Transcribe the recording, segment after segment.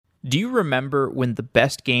Do you remember when the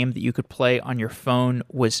best game that you could play on your phone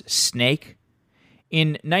was Snake?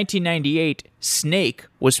 In 1998, Snake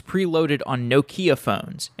was preloaded on Nokia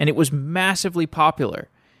phones, and it was massively popular.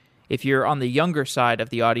 If you're on the younger side of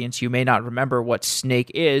the audience, you may not remember what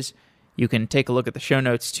Snake is. You can take a look at the show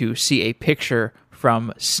notes to see a picture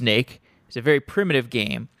from Snake. It's a very primitive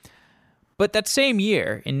game. But that same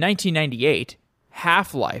year, in 1998,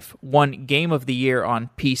 Half-Life won Game of the Year on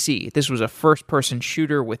PC. This was a first-person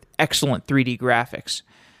shooter with excellent 3D graphics.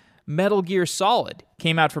 Metal Gear Solid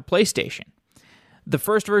came out for PlayStation. The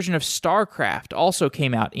first version of StarCraft also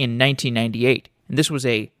came out in 1998, and this was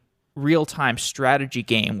a real-time strategy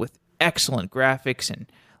game with excellent graphics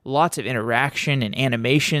and lots of interaction and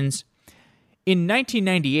animations. In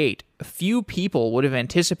 1998, few people would have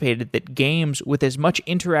anticipated that games with as much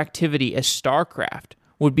interactivity as StarCraft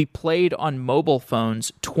would be played on mobile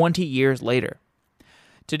phones 20 years later.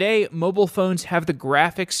 Today, mobile phones have the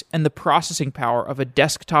graphics and the processing power of a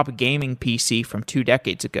desktop gaming PC from 2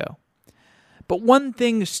 decades ago. But one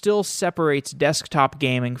thing still separates desktop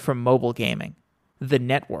gaming from mobile gaming: the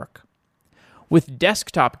network. With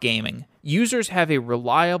desktop gaming, users have a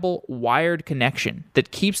reliable, wired connection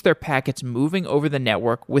that keeps their packets moving over the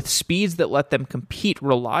network with speeds that let them compete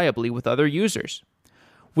reliably with other users.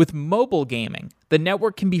 With mobile gaming, the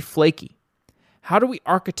network can be flaky. How do we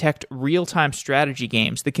architect real-time strategy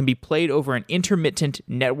games that can be played over an intermittent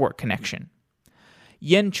network connection?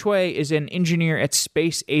 Yan Cui is an engineer at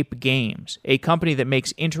Space Ape Games, a company that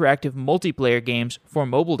makes interactive multiplayer games for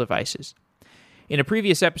mobile devices. In a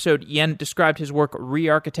previous episode, Yan described his work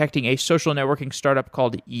re-architecting a social networking startup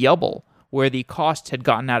called Yubble, where the costs had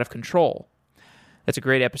gotten out of control. That's a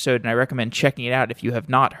great episode, and I recommend checking it out if you have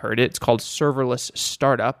not heard it. It's called Serverless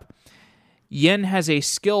Startup. Yan has a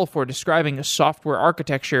skill for describing a software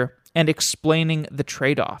architecture and explaining the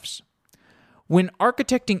trade-offs. When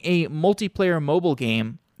architecting a multiplayer mobile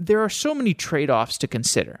game, there are so many trade-offs to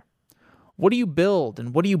consider. What do you build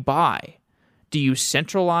and what do you buy? Do you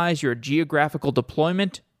centralize your geographical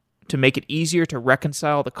deployment to make it easier to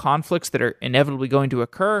reconcile the conflicts that are inevitably going to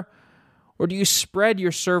occur? Or do you spread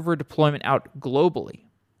your server deployment out globally?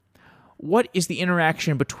 What is the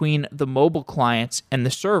interaction between the mobile clients and the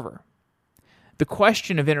server? The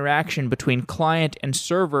question of interaction between client and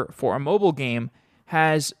server for a mobile game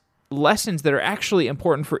has lessons that are actually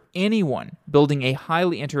important for anyone building a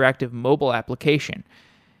highly interactive mobile application.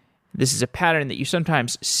 This is a pattern that you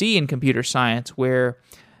sometimes see in computer science where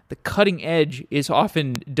the cutting edge is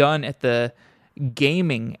often done at the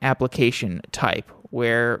gaming application type,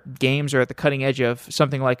 where games are at the cutting edge of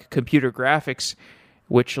something like computer graphics,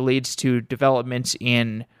 which leads to developments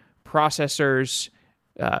in processors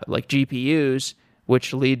like GPUs,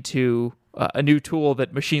 which lead to a new tool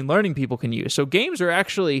that machine learning people can use. So games are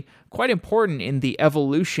actually quite important in the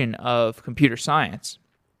evolution of computer science.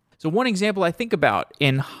 So one example I think about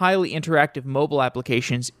in highly interactive mobile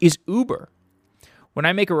applications is Uber. When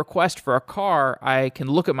I make a request for a car, I can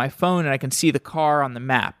look at my phone and I can see the car on the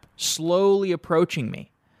map, slowly approaching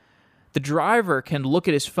me. The driver can look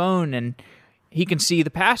at his phone and he can see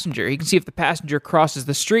the passenger. He can see if the passenger crosses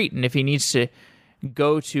the street and if he needs to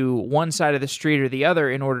go to one side of the street or the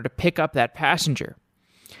other in order to pick up that passenger.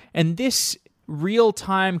 And this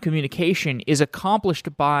real-time communication is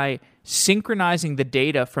accomplished by synchronizing the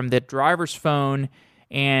data from the driver's phone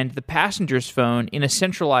and the passenger's phone in a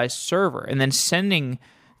centralized server, and then sending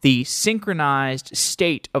the synchronized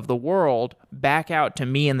state of the world back out to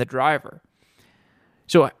me and the driver.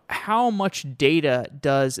 So how much data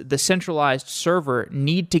does the centralized server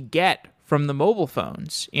need to get from the mobile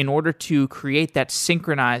phones in order to create that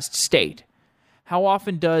synchronized state? How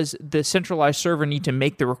often does the centralized server need to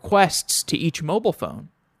make the requests to each mobile phone?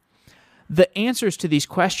 The answers to these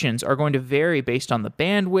questions are going to vary based on the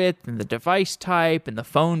bandwidth and the device type and the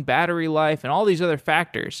phone battery life and all these other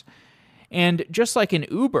factors. And just like in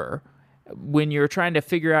Uber, when you're trying to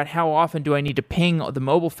figure out how often do I need to ping the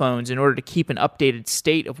mobile phones in order to keep an updated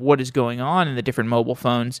state of what is going on in the different mobile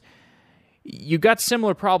phones, you got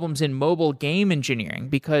similar problems in mobile game engineering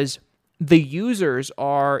because the users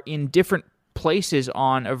are in different places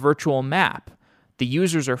on a virtual map. The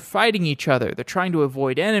users are fighting each other. They're trying to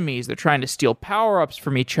avoid enemies. They're trying to steal power-ups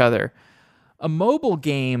from each other. A mobile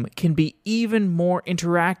game can be even more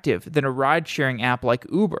interactive than a ride-sharing app like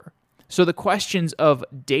Uber. So the questions of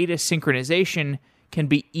data synchronization can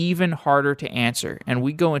be even harder to answer, and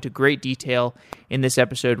we go into great detail in this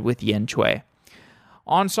episode with Yan Cui.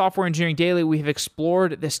 On Software Engineering Daily, we have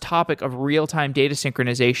explored this topic of real-time data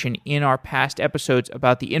synchronization in our past episodes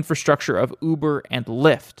about the infrastructure of Uber and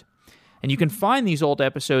Lyft. And you can find these old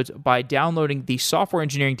episodes by downloading the Software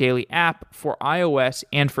Engineering Daily app for iOS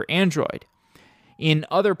and for Android. In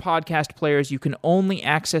other podcast players, you can only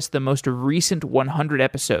access the most recent 100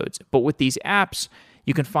 episodes, but with these apps,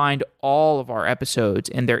 you can find all of our episodes,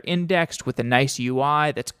 and they're indexed with a nice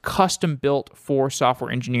UI that's custom built for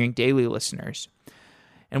Software Engineering Daily listeners.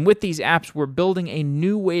 And with these apps, we're building a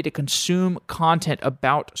new way to consume content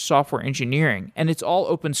about software engineering, and it's all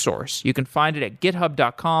open source. You can find it at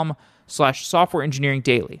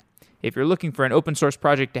github.com/softwareengineeringdaily. If you're looking for an open source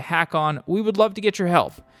project to hack on, we would love to get your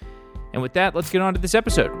help. And with that, let's get on to this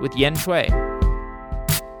episode with Yan Cui.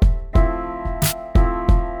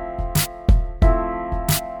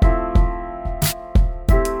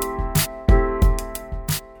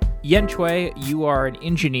 Yan Cui, you are an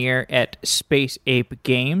engineer at Space Ape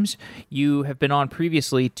Games. You have been on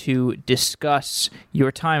previously to discuss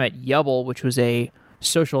your time at Yubble, which was a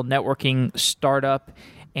social networking startup.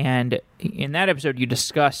 And in that episode, you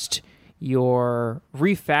discussed your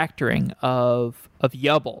refactoring of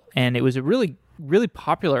Yubble, and it was a really, really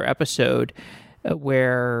popular episode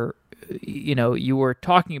where you were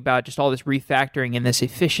talking about just all this refactoring and this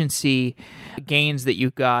efficiency gains that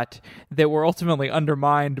you got that were ultimately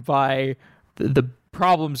undermined by the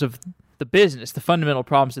problems of the business, the fundamental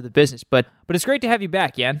problems of the business. But it's great to have you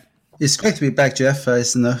back, Yan. It's great to be back, Jeff.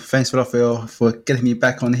 Thanks a lot for getting me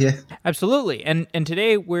back on here. Absolutely. And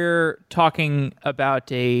today we're talking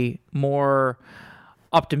about a more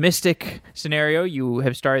optimistic scenario. You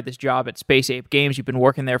have started this job at Space Ape Games. You've been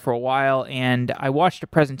working there for a while, and I watched a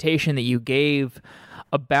presentation that you gave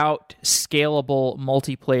about scalable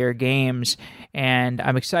multiplayer games, and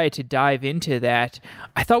I'm excited to dive into that.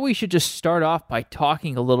 I thought we should just start off by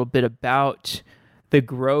talking a little bit about the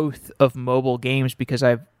growth of mobile games, because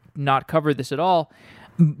I've not covered this at all.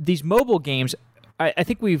 These mobile games, I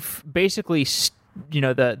think we've basically,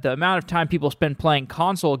 the amount of time people spend playing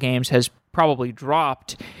console games has probably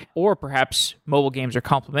dropped, or perhaps mobile games are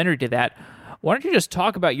complementary to that. Why don't you just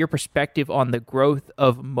talk about your perspective on the growth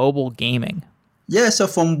of mobile gaming? Yeah, so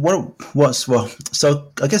from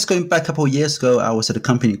so I guess going back a couple of years ago, I was at a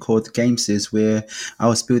company called Gamesys, where I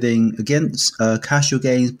was building, again, casual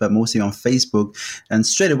games, but mostly on Facebook. And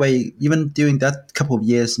straight away, even during that couple of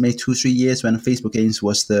years, maybe 2-3 years, when Facebook games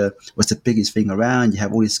was the biggest thing around, you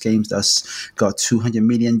have all these games that's got 200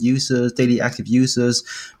 million users, daily active users.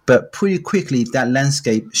 But pretty quickly, that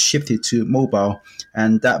landscape shifted to mobile,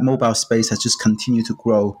 and that mobile space has just continued to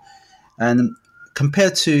grow. And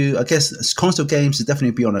compared to, I guess, console games is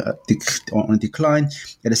definitely be on a decline.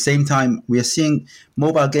 At the same time, we are seeing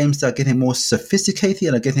mobile games that are getting more sophisticated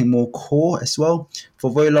and are getting more core as well.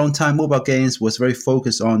 For a very long time, mobile games was very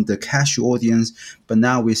focused on the casual audience, but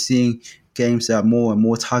now we're seeing games that are more and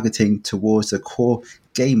more targeting towards the core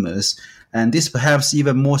gamers. And this perhaps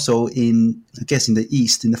even more so in the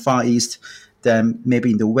East, in the Far East, than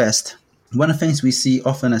maybe in the West. One of the things we see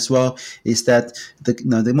often as well is that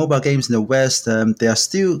the mobile games in the West, they are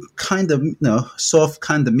still kind of soft,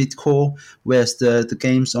 kind of mid-core, whereas the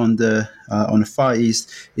games on the Far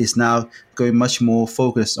East is now going much more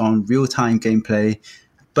focused on real-time gameplay.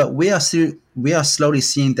 But we are slowly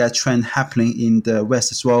seeing that trend happening in the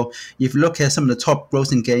West as well. If you look at some of the top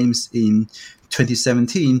grossing games in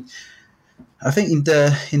 2017. I think in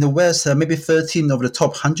the West, maybe 13 of the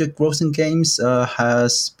top 100 grossing games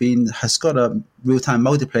has got a real-time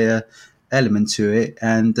multiplayer element to it.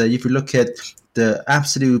 And if you look at the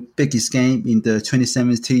absolute biggest game in the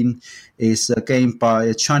 2017 is a game by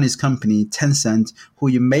a Chinese company, Tencent, who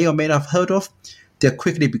you may or may not have heard of. They're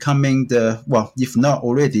quickly becoming if not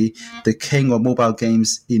already, the king of mobile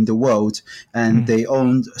games in the world. And they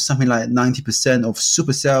own something like 90% of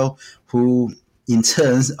Supercell, who in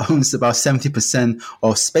turn owns about 70%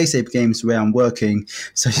 of Space Ape Games where I'm working.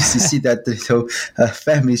 So you see that little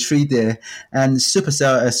family tree there. And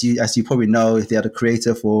Supercell, as you probably know, they are the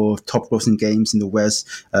creator for top grossing games in the West,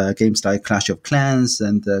 games like Clash of Clans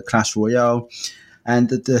and Clash Royale. And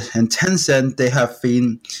Tencent, they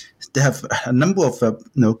have a number of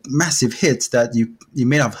massive hits that you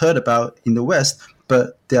may have heard about in the West,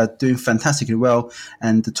 but they are doing fantastically well.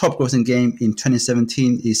 And the top grossing game in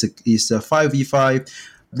 2017 is a 5v5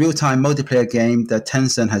 real-time multiplayer game that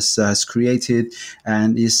Tencent has created,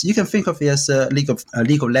 and you can think of it as a League of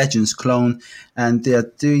Legends clone. And they are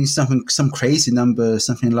doing some crazy number,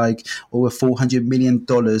 something like over $400 million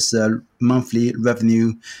monthly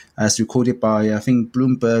revenue, as recorded by I think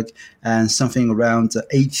Bloomberg, and something around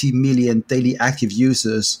 80 million daily active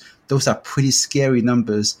users. Those are pretty scary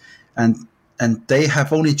numbers, and they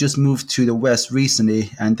have only just moved to the West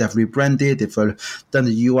recently, and they've rebranded. They've done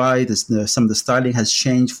the UI. Some of the styling has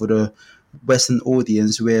changed for the Western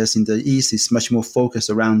audience, whereas in the East it's much more focused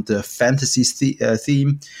around the fantasy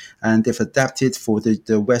theme, and they've adapted for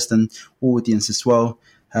the Western audience as well.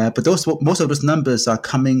 But most of those numbers are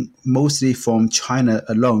coming mostly from China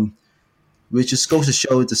alone, which just goes to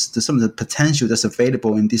show some of the potential that's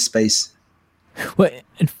available in this space. Well,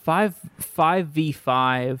 in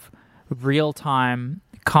 5v5 real-time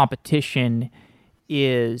competition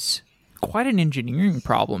is quite an engineering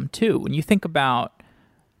problem, too. When you think about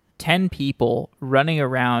 10 people running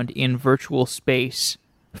around in virtual space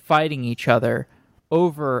fighting each other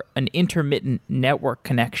over an intermittent network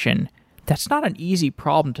connection, that's not an easy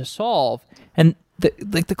problem to solve. And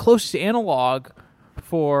the closest analog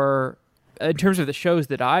for, in terms of the shows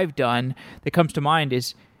that I've done, that comes to mind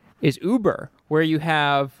is Uber, where you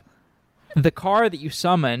have the car that you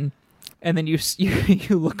summon, and then you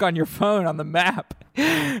look on your phone on the map,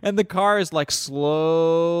 and the car is like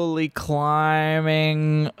slowly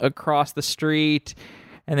climbing across the street,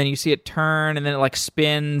 and then you see it turn, and then it like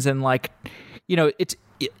spins, and like, it's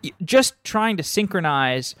just trying to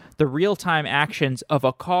synchronize the real-time actions of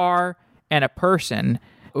a car and a person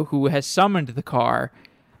who has summoned the car.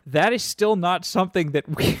 That is still not something that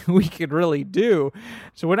we could really do.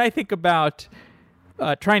 So when I think about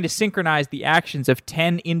trying to synchronize the actions of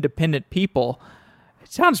 10 independent people,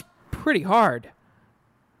 it sounds pretty hard.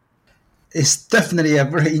 It's definitely a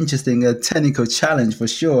very interesting technical challenge for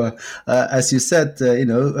sure. As you said,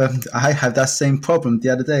 I had that same problem the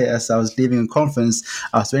other day as I was leaving a conference.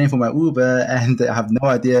 I was waiting for my Uber, and I have no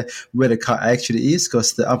idea where the car actually is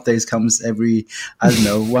because the updates comes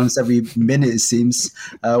once every minute it seems.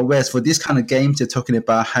 Whereas for this kind of games, you're talking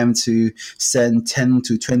about having to send 10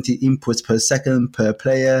 to 20 inputs per second per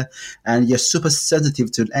player, and you're super sensitive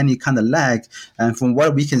to any kind of lag. And from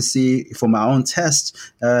what we can see from our own test,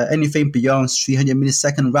 anything beyond 300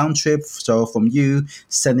 millisecond round trip, so from you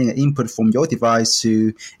sending an input from your device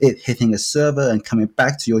to it hitting a server and coming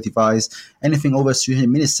back to your device, anything over 300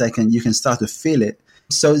 milliseconds, you can start to feel it.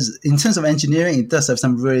 So in terms of engineering, it does have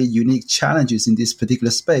some very unique challenges in this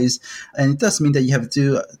particular space, and it does mean that you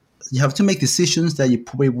have to make decisions that you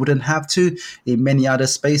probably wouldn't have to in many other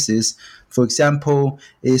spaces. For example,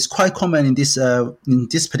 it's quite common in this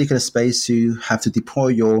particular space to have to deploy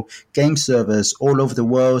your game servers all over the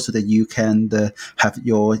world so that you can have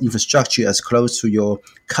your infrastructure as close to your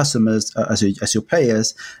customers as your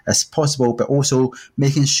players as possible, but also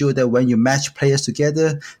making sure that when you match players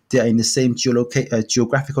together, they are in the same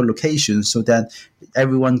geographical location so that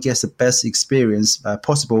everyone gets the best experience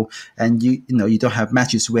possible, and you don't have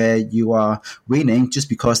matches where you are winning just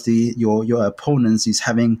because your opponent is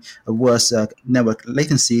having a worse network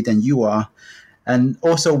latency than you are. And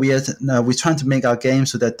also we're trying to make our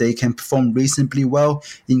games so that they can perform reasonably well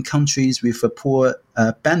in countries with a poor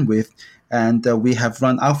bandwidth, and we have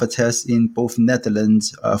run alpha tests in both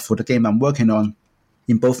Netherlands for the game I'm working on,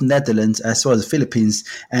 in both Netherlands as well as the Philippines,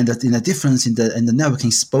 and that in the difference in the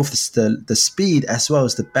networking, both the speed as well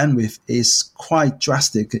as the bandwidth is quite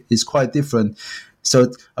drastic, is quite different.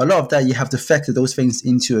 So a lot of that, you have to factor those things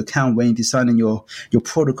into account when you're designing your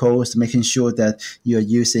protocols, making sure that you're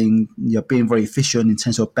being very efficient in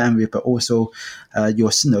terms of bandwidth, but also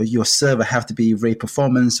your server have to be very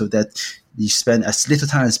performant so that you spend as little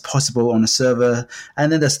time as possible on the server.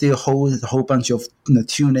 And then there's still a whole bunch of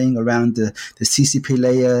tuning around the TCP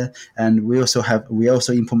layer, and we're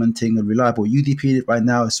also implementing a reliable UDP right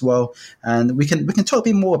now as well. And we can talk a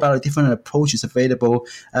bit more about the different approaches available.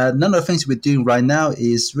 None of the things we're doing right now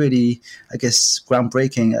is really, I guess,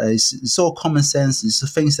 groundbreaking. It's all common sense. It's the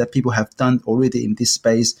things that people have done already in this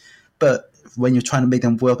space, but when you're trying to make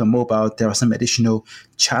them work on mobile, there are some additional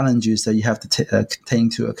challenges that you have to take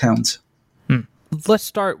into account. Let's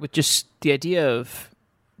start with just the idea of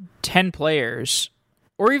 10 players,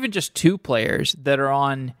 or even just 2 players that are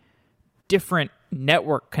on different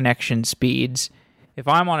network connection speeds. If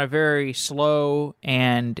I'm on a very slow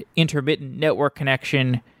and intermittent network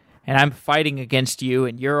connection and I'm fighting against you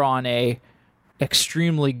and you're on a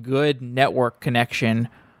extremely good network connection,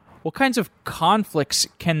 what kinds of conflicts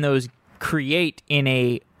can those create in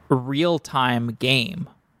a real-time game?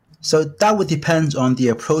 So that would depend on the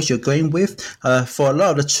approach you're going with. For a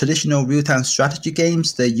lot of the traditional real-time strategy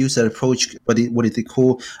games, they use an approach, what they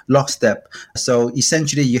call lockstep. So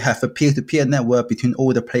essentially, you have a peer-to-peer network between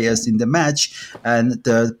all the players in the match. And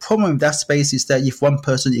the problem with that space is that if one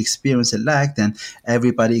person experiences a lag, then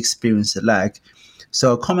everybody experiences a lag.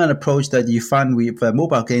 So a common approach that you find with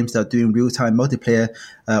mobile games that are doing real-time multiplayer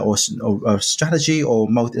or strategy or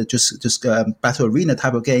just battle arena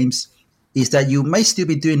type of games is that you may still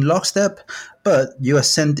be doing lockstep, but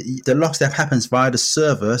the lockstep happens via the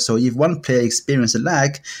server. So if one player experiences a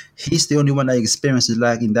lag, he's the only one that experiences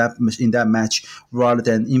lag in that match, rather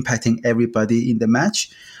than impacting everybody in the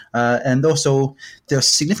match. And also, there's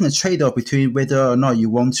significant trade-off between whether or not you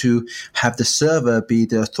want to have the server be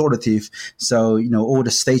the authoritative. So, all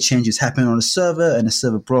the state changes happen on the server, and the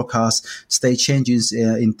server broadcasts state changes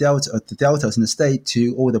in the deltas in the state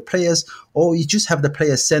to all the players, or you just have the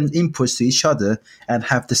players send inputs to each other and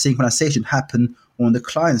have the synchronization happen on the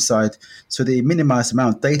client side. So they minimize the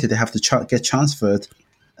amount of data they have to get transferred.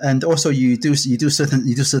 And also, you do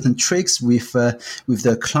certain tricks with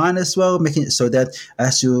the client as well, making it so that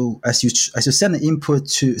as you send an input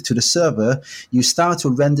to the server, you start to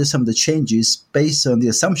render some of the changes based on the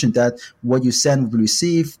assumption that what you send will be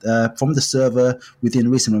received from the server within a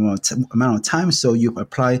reasonable amount of time. So you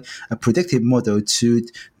apply a predictive model to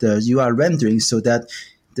the UI rendering, so that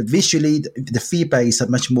visually the feedback is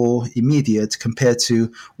much more immediate compared to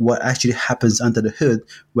what actually happens under the hood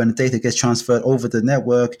when the data gets transferred over the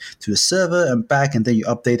network to the server and back, and then you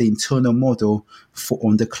update the internal model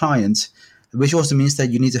on the client, which also means that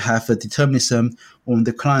you need to have a determinism on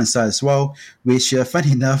the client side as well, which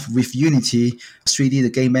funny enough, with Unity 3D, the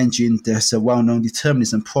game engine, there's a well-known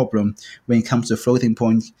determinism problem when it comes to floating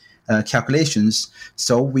point calculations.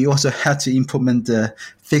 So we also had to implement the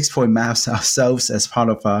fixed point maps ourselves as part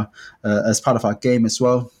of our game as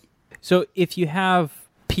well. So if you have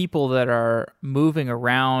people that are moving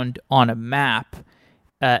around on a map,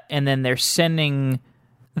 and then they're sending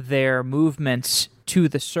their movements to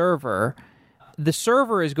the server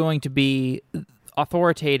is going to be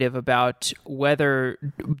authoritative about whether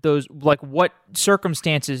those, like what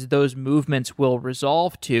circumstances those movements will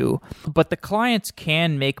resolve to, but the clients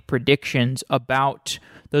can make predictions about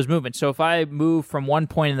those movements. So if I move from one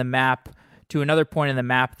point in the map to another point in the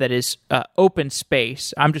map that is open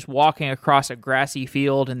space, I'm just walking across a grassy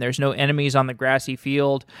field and there's no enemies on the grassy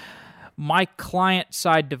field, my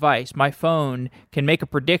client-side device, my phone, can make a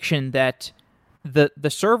prediction that the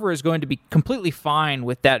server is going to be completely fine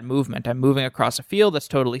with that movement. I'm moving across a field, that's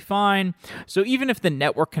totally fine. So even if the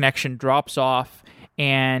network connection drops off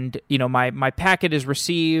and my packet is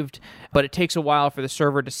received, but it takes a while for the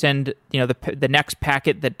server to send the next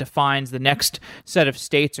packet that defines the next set of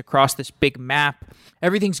states across this big map,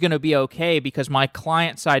 everything's going to be okay because my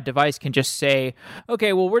client-side device can just say,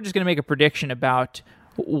 okay, well, we're just going to make a prediction about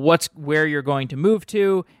where you're going to move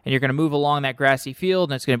to, and you're going to move along that grassy field,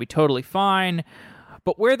 and it's going to be totally fine.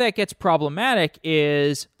 But where that gets problematic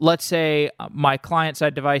is, let's say my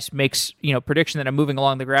client-side device makes prediction that I'm moving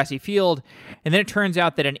along the grassy field, and then it turns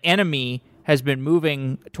out that an enemy has been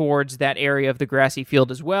moving towards that area of the grassy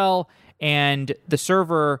field as well, and the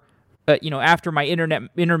server, after my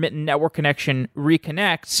intermittent network connection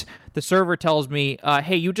reconnects, the server tells me,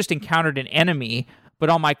 hey, you just encountered an enemy. But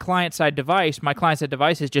on my client-side device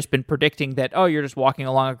has just been predicting that, oh, you're just walking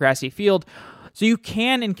along a grassy field. So you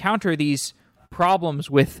can encounter these problems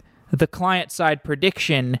with the client-side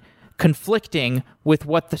prediction conflicting with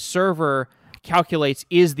what the server calculates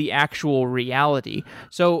is the actual reality.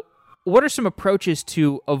 So what are some approaches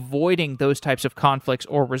to avoiding those types of conflicts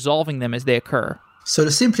or resolving them as they occur? So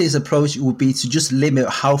the simplest approach would be to just limit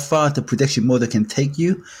how far the prediction model can take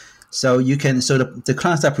you. So the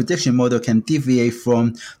client-side prediction model can deviate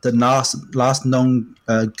from the last known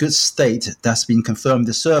good state that's been confirmed in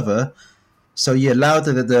the server. So you allow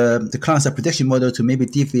the client-side prediction model to maybe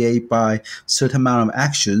deviate by a certain amount of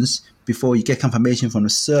actions before you get confirmation from the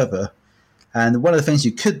server. And one of the things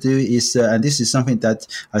you could do is, and this is something that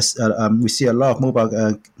we see a lot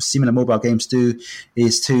of similar mobile games do,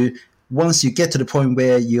 is to, once you get to the point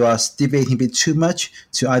where you are deviating a bit too much,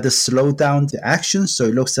 to either slow down the action so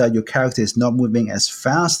it looks like your character is not moving as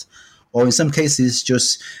fast, or in some cases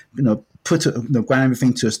just grind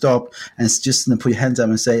everything to a stop and just put your hands up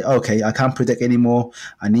and say, okay, I can't predict anymore.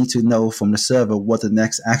 I need to know from the server what the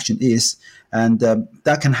next action is. And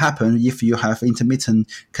that can happen if you have intermittent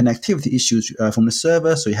connectivity issues from the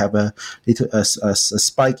server. So you have a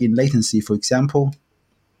spike in latency, for example.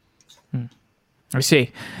 I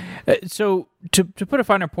see. So to put a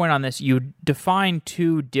finer point on this, you define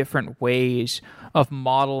two different ways of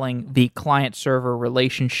modeling the client-server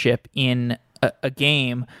relationship in a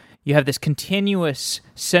game. You have this continuous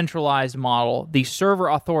centralized model, the server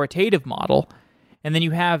authoritative model, and then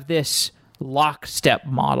you have this lockstep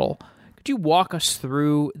model. Could you walk us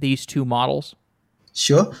through these two models?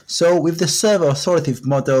 Sure. So with the server authoritative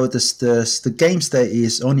model, the game state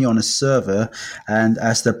is only on a server, and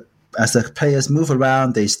as the as the players move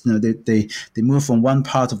around, they move from one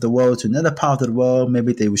part of the world to another part of the world.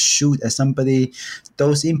 Maybe they will shoot at somebody.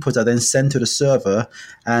 Those inputs are then sent to the server,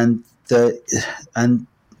 and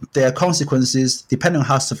there are consequences depending on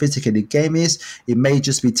how sophisticated the game is. It may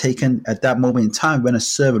just be taken at that moment in time when a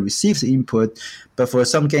server receives the input. But for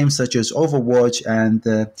some games such as Overwatch and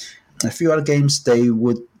a few other games, they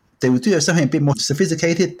would do something a bit more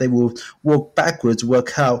sophisticated. They will work backwards,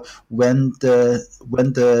 work out when the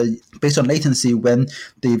based on latency when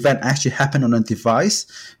the event actually happened on a device.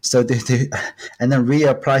 So and then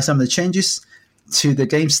reapply some of the changes to the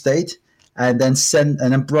game state, and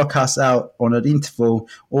then broadcast out on an interval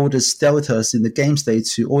all the deltas in the game state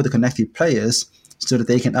to all the connected players, so that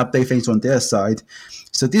they can update things on their side.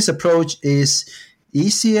 So this approach is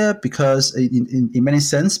easier because in many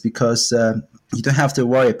sense, because you don't have to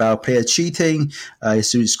worry about player cheating.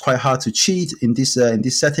 So it's quite hard to cheat in this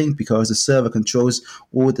setting because the server controls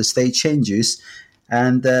all the state changes,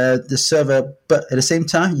 and the server. But at the same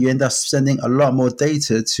time, you end up sending a lot more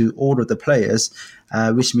data to all of the players,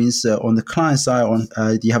 which means on the client side,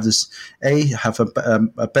 you have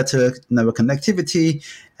a better network connectivity,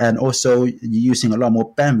 and also you're using a lot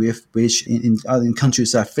more bandwidth, which in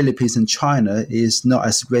countries like Philippines and China is not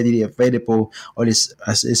as readily available, or is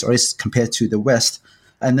compared to the West.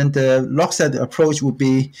 And then the lockstep approach would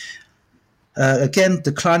be, again,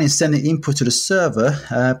 the client is sending input to the server,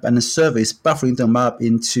 and the server is buffering them up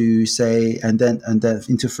into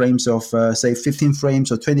into frames of say 15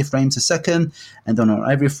 frames or 20 frames a second, and then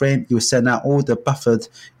on every frame you send out all the buffered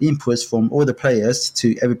inputs from all the players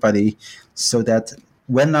to everybody, so that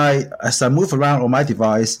as I move around on my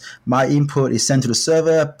device, my input is sent to the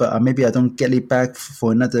server, but maybe I don't get it back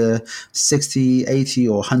for another 60, 80,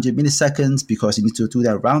 or 100 milliseconds, because you need to do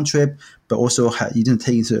that round trip. But also you didn't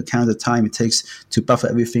take into account the time it takes to buffer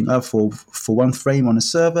everything up for one frame on the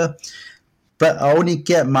server. But I only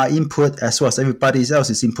get my input as well as everybody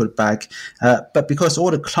else's input back. But because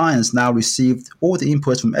all the clients now received all the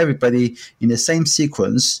inputs from everybody in the same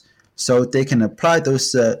sequence, so they can apply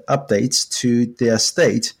those updates to their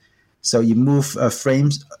state. So you move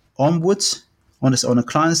frames onwards on the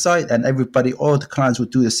client side, and all the clients will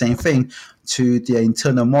do the same thing to their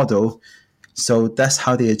internal model. So that's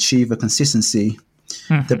how they achieve a consistency.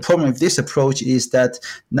 Mm-hmm. The problem with this approach is that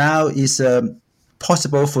now it's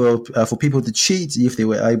possible for people to cheat if they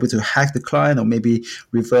were able to hack the client, or maybe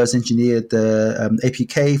reverse engineer the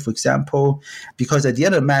APK, for example. Because at the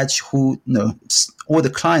end of the match, all the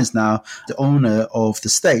clients now the owner of the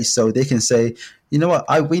state, so they can say, you know what,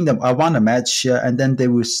 I won a match, and then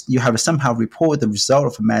you have to somehow report the result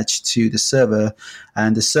of a match to the server,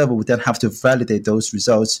 and the server would then have to validate those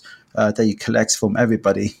results that you collect from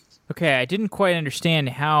everybody. Okay, I didn't quite understand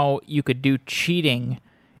how you could do cheating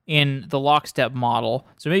in the lockstep model,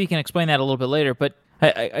 so maybe you can explain that a little bit later. But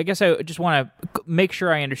I guess I just want to make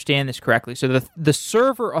sure I understand this correctly. So the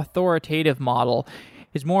server authoritative model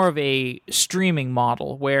is more of a streaming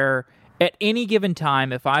model, where at any given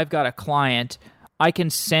time, if I've got a client, I can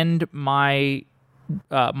send my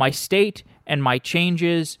state and my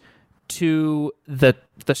changes to the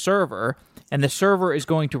server, and the server is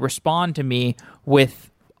going to respond to me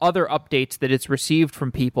with other updates that it's received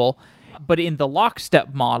from people. But in the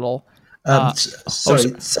lockstep model, so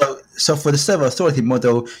for the server authority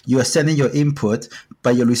model, you are sending your input,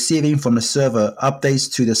 but you're receiving from the server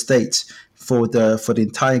updates to the state for the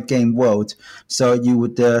entire game world. So you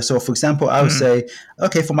would so for example, I would say,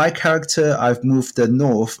 okay, for my character, I've moved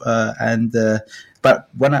north, but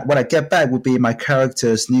what I get back would be my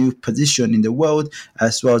character's new position in the world,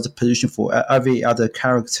 as well as the position for every other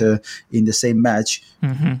character in the same match.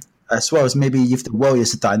 Mm-hmm. As well as maybe if the world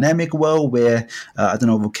is a dynamic world where,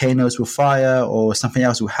 volcanoes will fire or something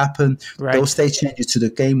else will happen, right, those state changes to the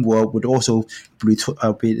game world would also be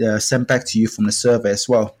sent back to you from the server as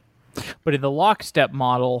well. But in the lockstep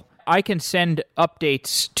model, I can send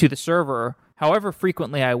updates to the server however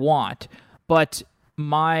frequently I want, but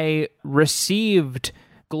my received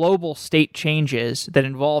global state changes that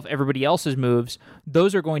involve everybody else's moves,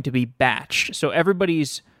 those are going to be batched. So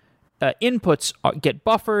everybody's inputs get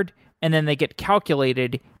buffered, and then they get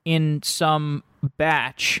calculated in some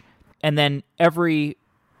batch, and then every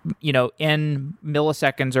n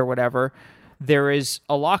milliseconds or whatever, there is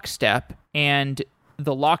a lockstep, and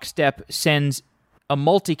the lockstep sends a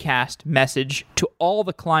multicast message to all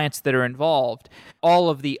the clients that are involved, all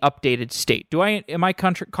of the updated state. Am I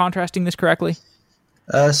contrasting this correctly?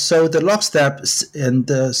 So the lockstep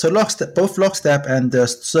both lockstep and the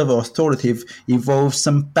server authoritative involve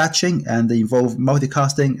some batching, and they involve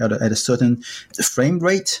multicasting at a certain frame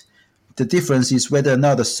rate. The difference is whether or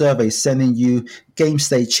not the server is sending you game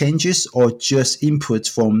state changes or just input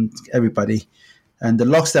from everybody. And the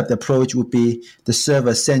lockstep approach would be the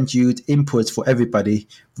server sends you inputs for everybody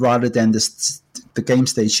rather than the game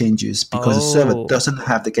state changes, because the server doesn't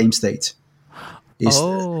have the game state.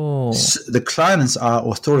 The clients are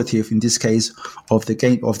authoritative in this case of the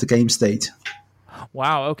game state.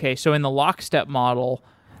 Wow. Okay. So in the lockstep model,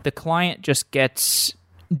 the client just gets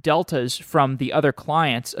deltas from the other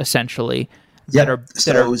clients essentially.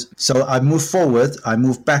 So I move forward, I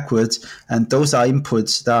move backwards, and those are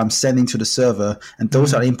inputs that I'm sending to the server, and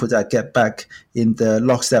those are inputs that I get back in the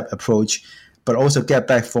lockstep approach, but also get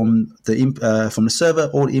back from the server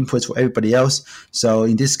all the inputs for everybody else. So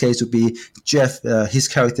in this case, would be Jeff. His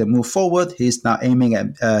character move forward. He's now aiming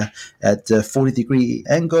at the 40-degree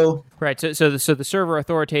angle. Right. So the server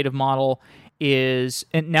authoritative model is,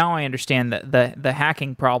 and now I understand the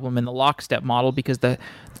hacking problem in the lockstep model, because the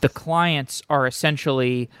clients are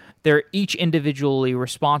essentially, they're each individually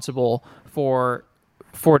responsible for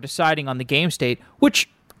deciding on the game state, which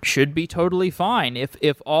should be totally fine.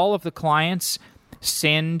 If all of the clients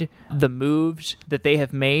send the moves that they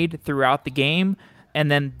have made throughout the game,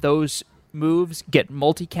 and then those moves get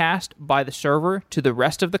multicast by the server to the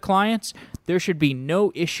rest of the clients, there should be no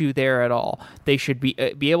issue there at all. They should be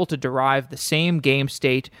able to derive the same game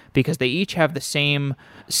state because they each have the same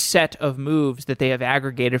set of moves that they have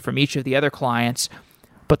aggregated from each of the other clients.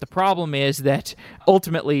 But the problem is that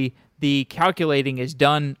ultimately the calculating is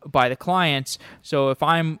done by the clients. So if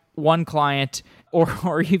I'm one client,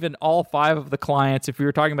 or even all 5 of the clients, if we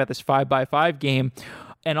were talking about this 5x5 game,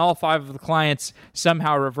 and all 5 of the clients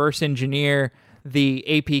somehow reverse engineer the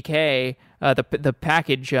APK, the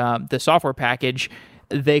package, the software package,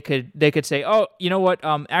 they could say, oh, you know what?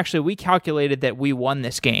 Actually, we calculated that we won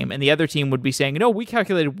this game, and the other team would be saying, no, we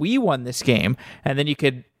calculated we won this game, and then you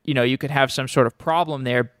could have some sort of problem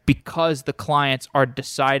there because the clients are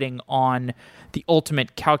deciding on the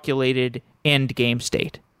ultimate calculated end game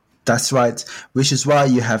state. That's right, which is why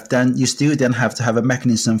you still then have to have a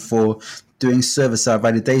mechanism for doing server-side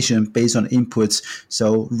validation based on inputs.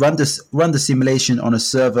 So run the simulation on a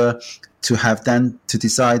server to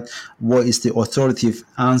decide what is the authoritative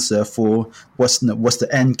answer for what's the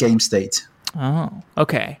end game state. Oh,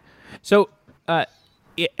 okay. So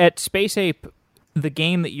at Space Ape, the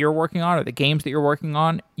game that you're working on, or the games that you're working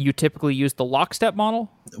on, you typically use the lockstep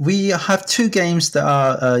model? We have 2 games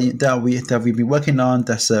that we've been working on.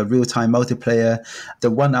 That's a real-time multiplayer.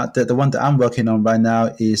 The one that I'm working on right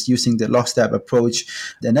now is using the lockstep approach.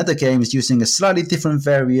 Another game is using a slightly different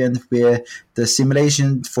variant where the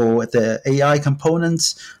simulation for the AI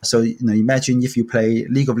components. So imagine if you play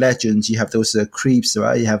League of Legends, you have those creeps,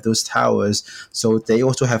 right? You have those towers. So they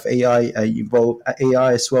also have AI involved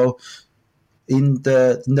AI as well. In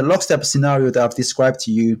the lockstep scenario that I've described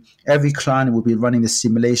to you, every client will be running the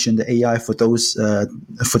simulation, the AI for those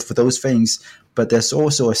for those things. But there's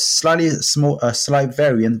also a slight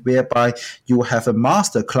variant whereby you will have a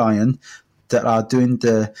master client that are doing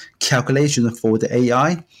the calculation for the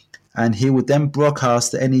AI, and he would then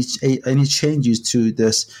broadcast any changes to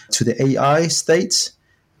the AI states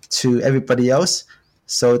to everybody else.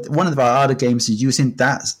 So one of our other games is using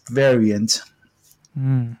that variant.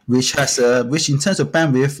 Which in terms of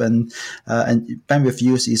bandwidth and bandwidth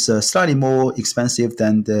use is slightly more expensive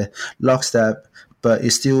than the lockstep, but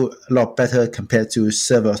it's still a lot better compared to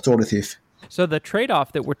server authoritative. So the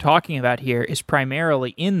trade-off that we're talking about here is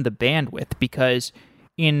primarily in the bandwidth, because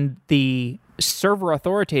in the server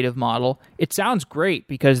authoritative model, it sounds great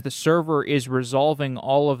because the server is resolving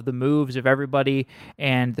all of the moves of everybody,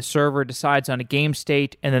 and the server decides on a game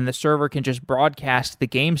state, and then the server can just broadcast the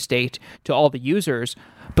game state to all the users.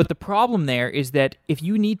 But the problem there is that if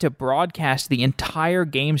you need to broadcast the entire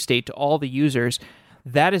game state to all the users,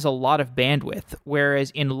 that is a lot of bandwidth.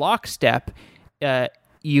 Whereas in lockstep,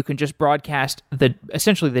 you can just broadcast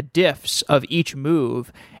essentially the diffs of each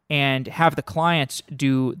move and have the clients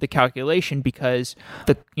do the calculation, because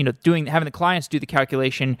having the clients do the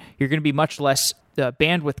calculation, you're going to be much less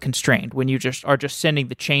bandwidth constrained when you are just sending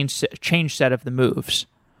the change set of the moves.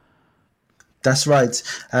 That's right,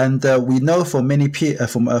 and we know from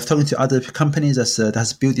from talking to other companies that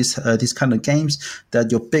has built these kind of games,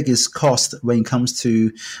 that your biggest cost when it comes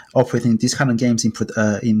to operating these kind of games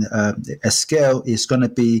in a scale is going to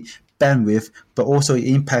be bandwidth, but also it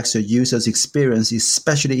impacts your users' experience,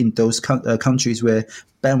 especially in those countries where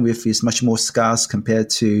bandwidth is much more scarce compared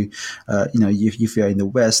to if you're in the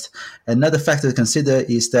West. Another factor to consider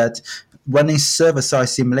is that running server-side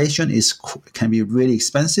simulation can be really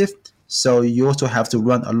expensive. So you also have to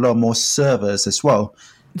run a lot more servers as well.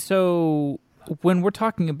 So when we're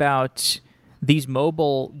talking about these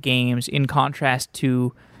mobile games in contrast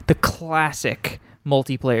to the classic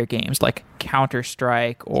multiplayer games like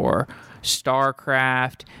Counter-Strike or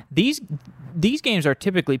StarCraft, these games are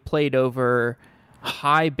typically played over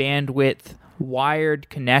high bandwidth, wired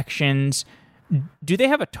connections. Do they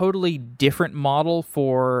have a totally different model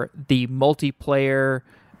for the multiplayer,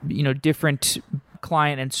 different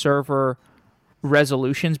client and server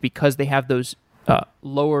resolutions because they have those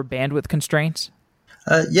lower bandwidth constraints?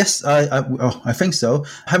 Yes, I think so.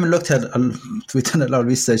 I haven't looked at. We've done a lot of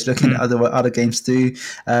research looking at other games too.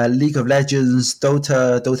 League of Legends,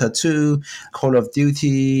 Dota 2, Call of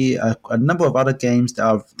Duty, a number of other games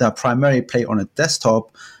that are primarily played on a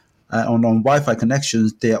desktop. On Wi-Fi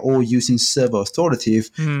connections, they are all using server authoritative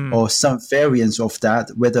or some variants of that.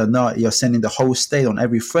 Whether or not you're sending the whole state on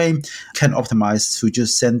every frame, can optimize to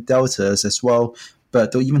just send deltas as well.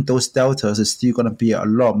 But even those deltas are still going to be a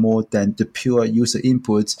lot more than the pure user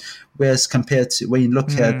inputs. Whereas compared to when you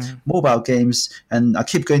look at mobile games, and I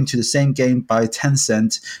keep going to the same game by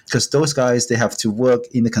Tencent, because those guys, they have to work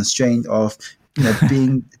in the constraint of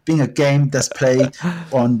being a game that's played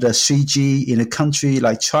on the 3G in a country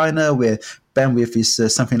like China, where bandwidth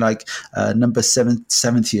is something like number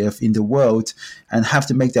 70th in the world, and have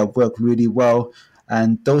to make that work really well.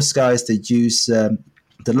 And those guys, they use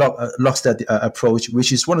the lockstep approach,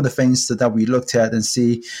 which is one of the things that we looked at and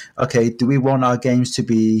see, okay, do we want our games to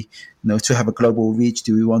be, to have a global reach?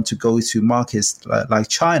 Do we want to go to markets like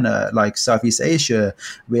China, like Southeast Asia,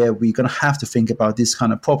 where we're going to have to think about these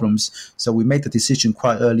kind of problems? So we made the decision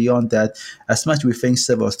quite early on that as much as we think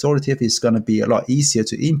server authoritative is going to be a lot easier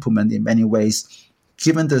to implement in many ways,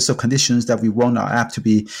 given the sort of conditions that we want our app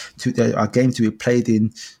our game to be played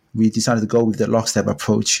in, we decided to go with the lockstep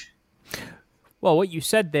approach. Well, what you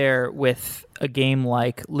said there with a game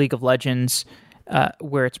like League of Legends,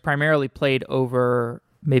 where it's primarily played over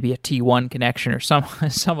maybe a T1 connection or some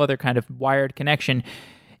other kind of wired connection,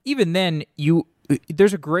 even then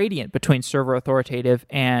there's a gradient between server authoritative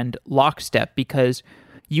and lockstep, because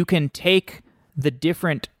you can take the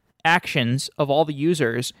different actions of all the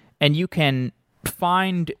users and you can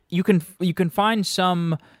find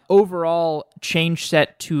some overall change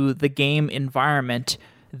set to the game environment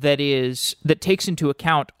that takes into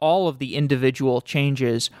account all of the individual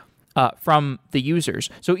changes from the users.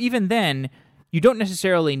 So even then, you don't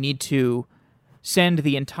necessarily need to send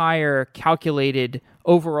the entire calculated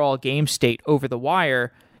overall game state over the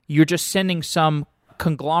wire. You're just sending some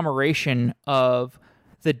conglomeration of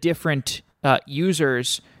the different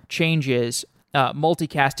users' changes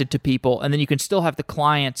multicasted to people, and then you can still have the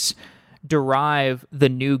clients derive the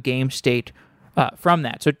new game state from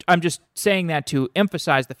that. So I'm just saying that to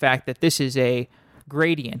emphasize the fact that this is a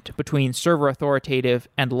gradient between server authoritative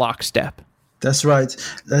and lockstep. That's right.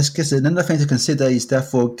 That's because another thing to consider is that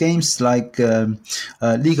for games like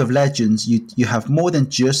League of Legends, you have more than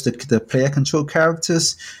just the player control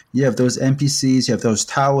characters. You have those NPCs, you have those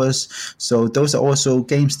towers. So those are also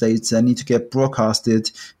game states that need to get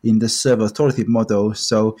broadcasted in the server authoritative model.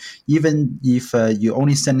 So even if you're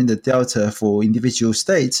only sending the delta for individual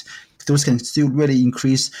states, those can still really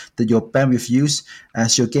increase your bandwidth use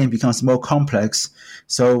as your game becomes more complex.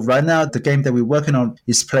 So right now, the game that we're working on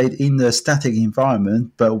is played in a static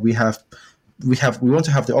environment, but we want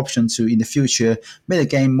to have the option to, in the future, make the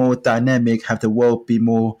game more dynamic, have the world be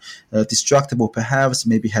more destructible, perhaps,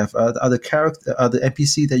 maybe have other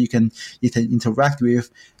NPC that you can interact with.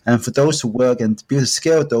 And for those who work and be able to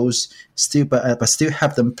scale those, but still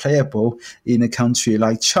have them playable in a country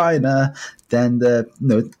like China, then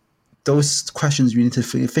those questions, we need to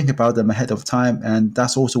think about them ahead of time. And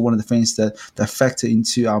that's also one of the things that factor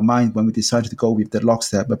into our mind when we decided to go with the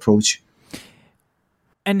lockstep approach.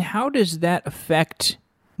 And how does that affect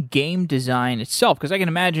game design itself? Because I can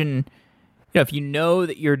imagine, if you know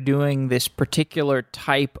that you're doing this particular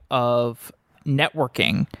type of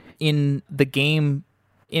networking in the game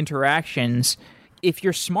interactions, if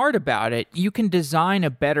you're smart about it, you can design a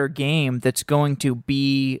better game that's going to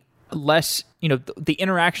be less, the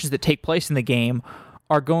interactions that take place in the game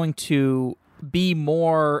are going to be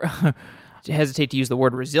more, I hesitate to use the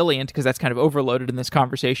word resilient because that's kind of overloaded in this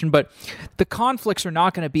conversation, but the conflicts are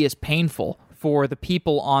not going to be as painful for the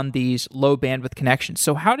people on these low bandwidth connections.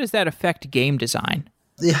 So how does that affect game design?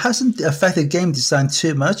 It hasn't affected game design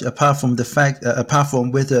too much, apart from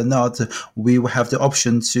whether or not we will have the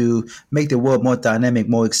option to make the world more dynamic,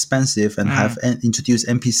 more expansive, and have introduce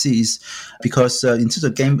NPCs. Because in terms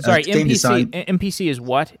of game design, NPC is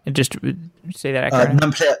what? Just say that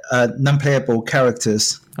acronym. Non-playable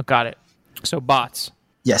characters. Oh, got it. So bots.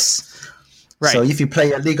 Yes. Right. So if you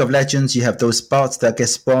play a League of Legends, you have those bots that get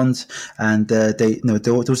spawned, and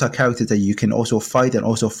those are characters that you can also fight and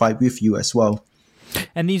also fight with you as well.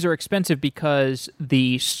 And these are expensive because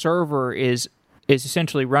the server is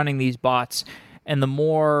essentially running these bots, and the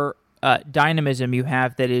more dynamism you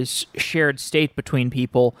have that is shared state between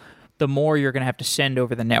people, the more you're going to have to send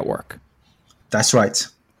over the network. That's right.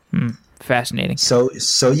 Fascinating. So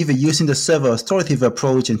if you're using the server authoritative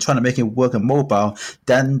approach and trying to make it work on mobile,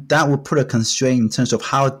 then that will put a constraint in terms of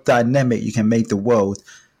how dynamic you can make the world.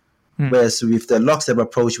 Whereas with the lockstep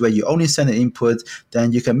approach, where you only send an input,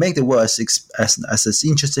 then you can make the world as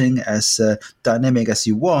interesting, as dynamic as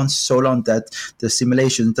you want, so long that the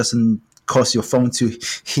simulation doesn't cause your phone to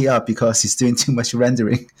heat up because it's doing too much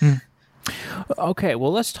rendering. Okay,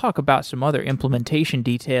 well, let's talk about some other implementation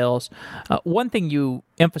details. One thing you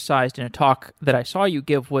emphasized in a talk that I saw you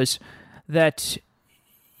give was that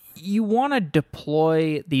you want to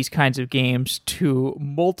deploy these kinds of games to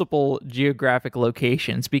multiple geographic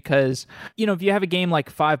locations because, if you have a game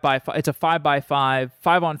like 5x5, it's a 5x5,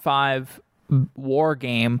 5-on-5 war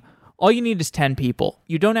game, all you need is 10 people.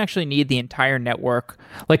 You don't actually need the entire network.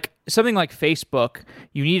 Like something like Facebook,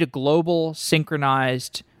 you need a global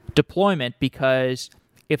synchronized deployment because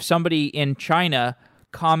if somebody in China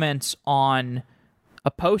comments on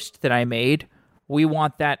a post that I made, we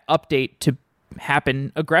want that update to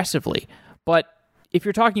happen aggressively. But if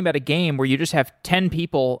you're talking about a game where you just have 10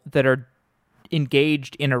 people that are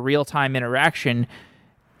engaged in a real-time interaction,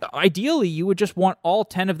 ideally you would just want all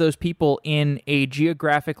 10 of those people in a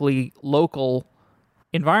geographically local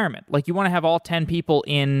environment. Like you want to have all 10 people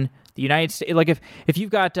in the United States. Like if you've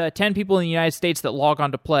got 10 people in the United States that log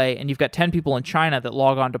on to play and you've got 10 people in China that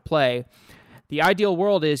log on to play, the ideal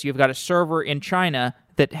world is you've got a server in China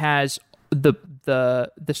that has the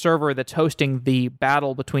server that's hosting the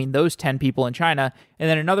battle between those 10 people in China, and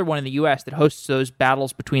then another one in the US that hosts those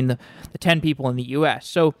battles between the 10 people in the US.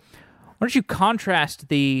 So why don't you contrast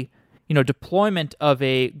the deployment of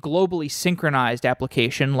a globally synchronized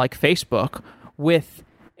application like Facebook with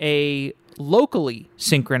a locally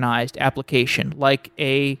synchronized application like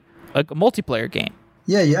a multiplayer game?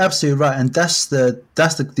 Yeah, you're absolutely right, and that's the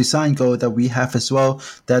design goal that we have as well.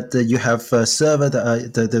 That you have a server,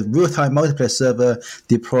 the real-time multiplayer server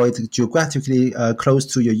deployed geographically close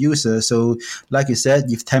to your user. So, like you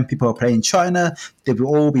said, if 10 people are playing in China, they will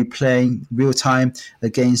all be playing real-time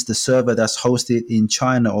against the server that's hosted in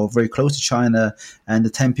China or very close to China, and the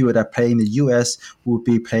 10 people that play in the US will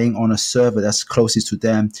be playing on a server that's closest to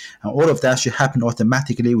them. And all of that should happen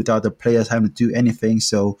automatically without the players having to do anything.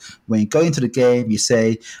 So when you go into the game, you say,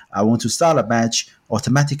 I want to start a match.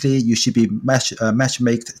 Automatically, you should be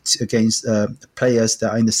matchmaked against players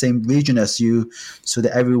that are in the same region as you, so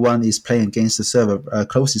that everyone is playing against the server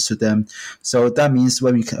closest to them. So that means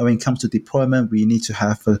when it comes to deployment, we need to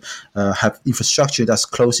have infrastructure that's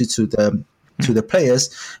closer to the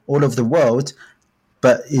players all over the world.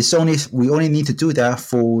 But we only need to do that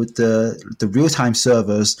for the real-time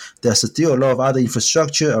servers. There's still a lot of other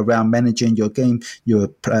infrastructure around managing your game, your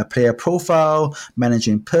player profile,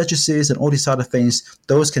 managing purchases, and all these other things.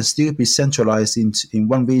 Those can still be centralized in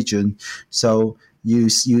one region. So you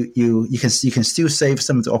can still save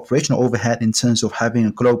some of the operational overhead in terms of having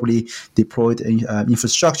a globally deployed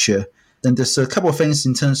infrastructure. Then there's a couple of things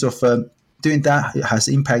in terms of doing that. It has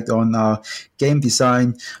impact on our game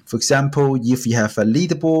design. For example, if you have a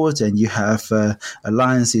leaderboard and you have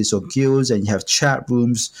alliances or guilds and you have chat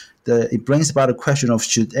rooms, it brings about a question of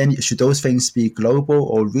should those things be global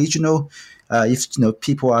or regional? If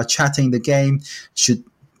people are chatting the game,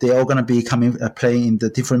 they're all going to be playing in the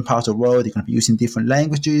different parts of the world. They're going to be using different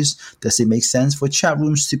languages. Does it make sense for chat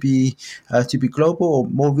rooms to be global or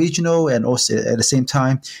more regional? And also at the same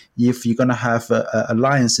time, if you're going to have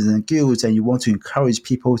alliances and guilds, and you want to encourage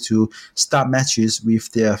people to start matches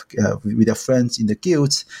with their friends in the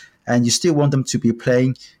guilds, and you still want them to be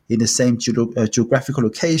playing in the same geographical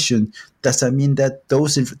location, does that mean that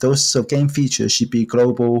those game features should be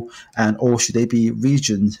global, or should they be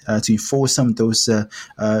region to enforce some of those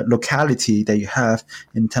locality that you have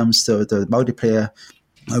in terms of the multiplayer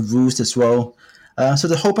rules as well? So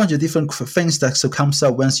the whole bunch of different things that comes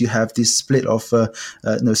up once you have this split of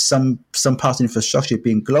some parts of infrastructure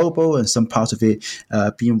being global and some parts of it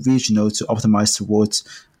being regional to optimize towards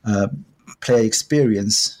player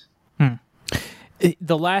experience.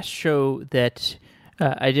 The last show that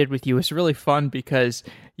I did with you was really fun because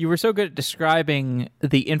you were so good at describing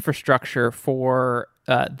the infrastructure for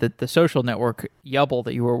the social network Yubble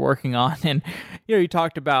that you were working on, and you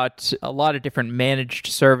talked about a lot of different managed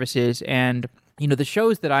services, and the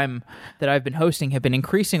shows that I've been hosting have been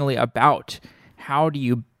increasingly about how do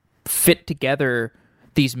you fit together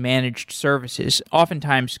these managed services.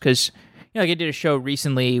 Oftentimes, because like I did a show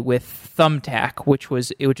recently with Thumbtack, which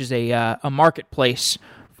is a marketplace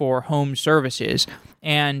for home services,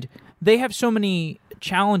 and they have so many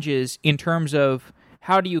challenges in terms of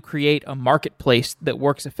how do you create a marketplace that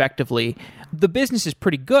works effectively. The business is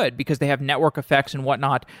pretty good because they have network effects and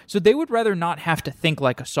whatnot, so they would rather not have to think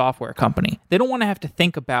like a software company. They don't want to have to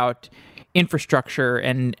think about infrastructure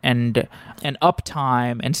and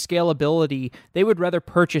uptime and scalability. They would rather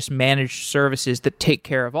purchase managed services that take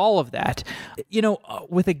care of all of that.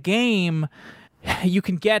 With a game, you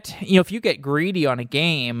can get, if you get greedy on a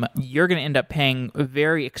game, you're going to end up paying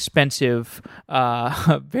very expensive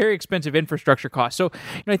infrastructure costs. So,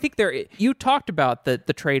 I think you talked about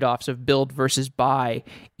the trade-offs of build versus buy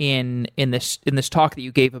in this talk that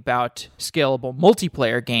you gave about scalable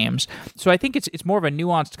multiplayer games. So I think it's more of a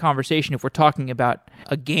nuanced conversation if we're talking about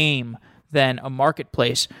a game than a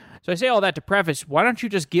marketplace. So I say all that to preface, why don't you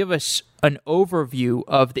just give us an overview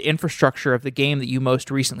of the infrastructure of the game that you most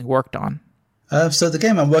recently worked on? So the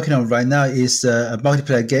game I'm working on right now is a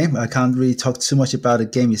multiplayer game. I can't really talk too much about the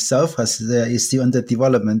game itself as it's still under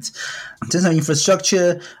development. In terms of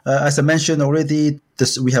infrastructure, as I mentioned already,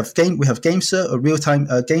 we have real-time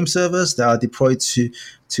game servers that are deployed to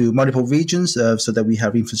multiple regions, so that we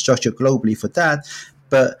have infrastructure globally for that.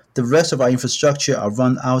 But the rest of our infrastructure are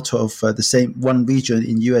run out of the same one region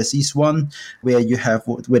in US East 1, where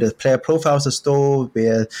the player profiles are stored,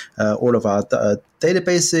 where all of our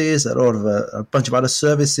databases and all of a bunch of other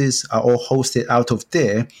services are all hosted out of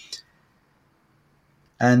there.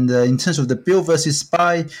 And in terms of the build versus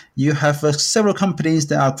buy, you have several companies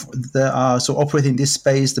that are operating this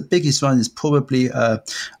space. The biggest one is probably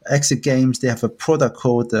Exit Games. They have a product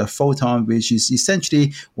called Photon, which is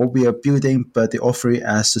essentially what we are building, but they offer it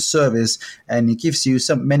as a service, and it gives you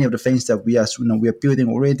many of the things that we are building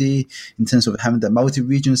already in terms of having the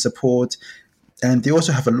multi-region support. And they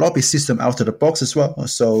also have a lobby system out of the box as well.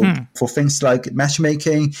 So for things like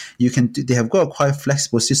matchmaking, they have got a quite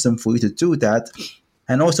flexible system for you to do that.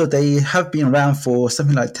 And also, they have been around for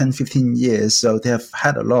something like 10, 15 years. So they have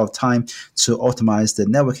had a lot of time to optimize the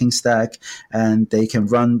networking stack, and they can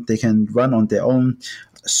run on their own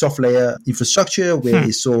soft layer infrastructure where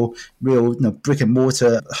it's all real brick and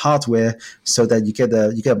mortar hardware, so that you get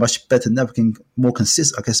a much better networking, more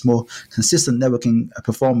consistent networking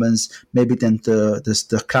performance maybe than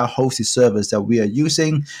the cloud hosted servers that we are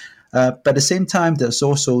using. But at the same time, there's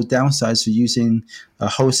also downsides to using a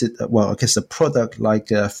product like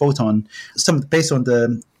Photon. Based on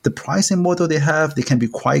the pricing model they have, they can be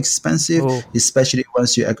quite expensive, especially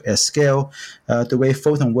once you're at scale. The way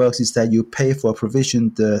Photon works is that you pay for a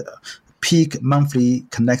provision, the peak monthly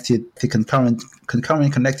concurrent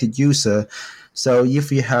connected user. So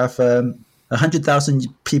if you have 100,000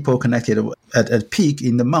 people connected at peak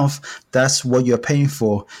in the month, that's what you're paying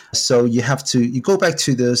for. So you go back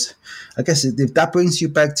to this, I guess if that brings you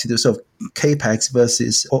back to the sort of CAPEX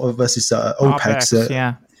versus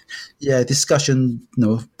OPEX. Discussion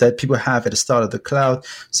that people have at the start of the cloud.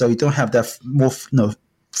 So you don't have that more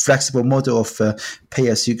flexible model of pay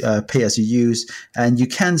as you use, and you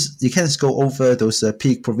can go over those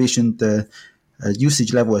peak provision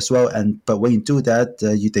usage level as well. But when you do that,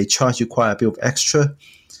 they charge you quite a bit of extra.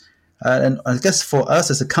 And I guess for us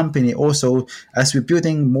as a company, also as we're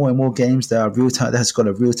building more and more games that are real time, that has got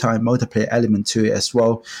a real time multiplayer element to it as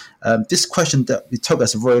well. This question that it took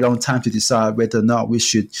us a very long time to decide whether or not we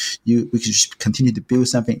should continue to build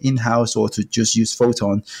something in house or to just use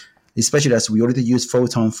Photon. Especially as we already use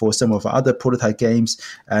Photon for some of our other prototype games,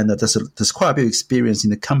 and there's quite a bit of experience in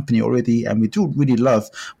the company already, and we do really love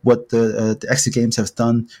what the Exit Games have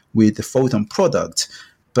done with the Photon product.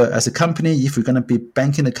 But as a company, if we're going to be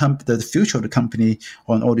banking the future of the company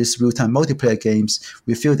on all these real-time multiplayer games,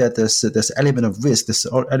 we feel that there's an element of risk, there's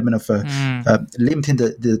an element of limiting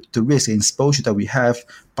the risk and exposure that we have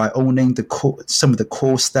by owning some of the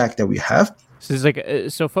core stack that we have. So it's like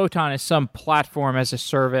Photon is some platform as a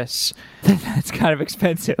service that's kind of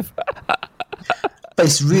expensive. But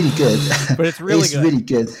it's really good. But it's really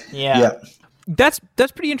good. Yeah. That's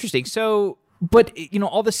pretty interesting. So, but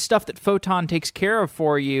all the stuff that Photon takes care of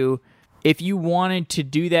for you, if you wanted to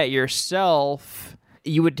do that yourself,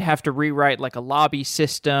 you would have to rewrite like a lobby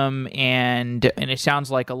system, and it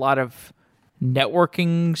sounds like a lot of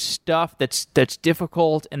networking stuff that's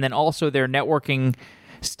difficult, and then also their networking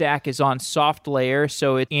stack is on soft layer.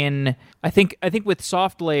 So I think with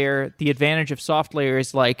soft layer, the advantage of soft layer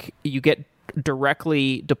is like you get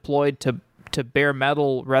directly deployed to bare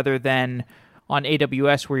metal rather than on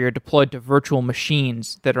AWS where you're deployed to virtual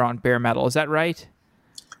machines that are on bare metal. Is that right?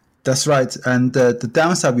 That's right. And the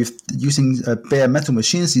downside with using bare metal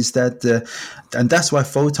machines is that, and that's why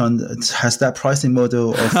Photon has that pricing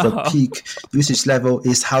model of a peak usage level,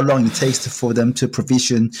 is how long it takes for them to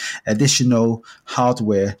provision additional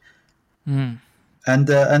hardware.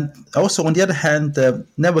 And also, on the other hand,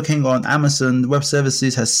 networking on Amazon Web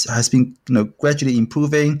Services has been gradually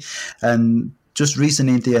improving. And just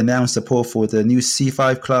recently, they announced support for the new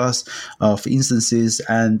C5 class of instances,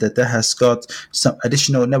 and that has got some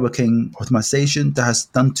additional networking optimization that's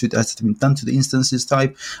been done to the instances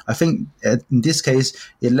type. I think in this case,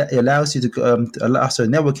 it allows you to allow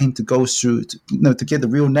networking to go through to get the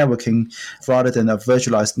real networking rather than a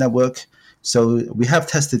virtualized network. So we have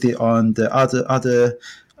tested it on the other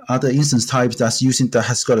instance types that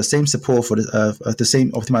has got the same support for the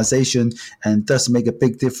same optimization, and does make a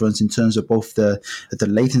big difference in terms of both the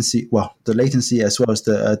latency, as well as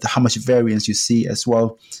the how much variance you see as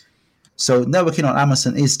well. So networking on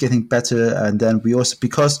Amazon is getting better, and then we also,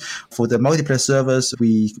 because for the multiplayer servers,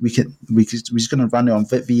 we're just going to run it on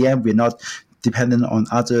VM. We're not dependent on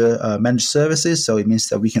other managed services, so it means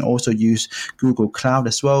that we can also use Google Cloud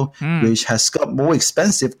as well, which has got more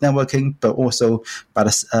expensive networking, but also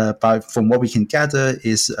from what we can gather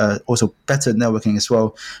is also better networking as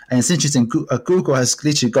well. And it's interesting, Google has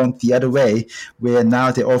literally gone the other way, where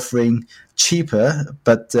now they're offering cheaper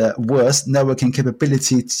but worse networking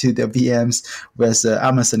capability to their VMs, whereas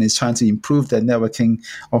Amazon is trying to improve their networking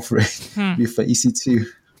offering with EC2.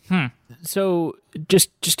 So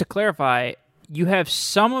just to clarify, you have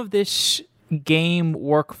some of this game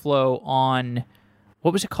workflow on,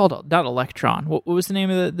 what was it called? Not Electron. What was the name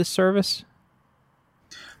of the service?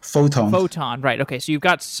 Photon, right. Okay, so you've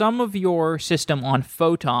got some of your system on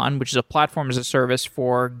Photon, which is a platform as a service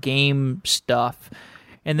for game stuff.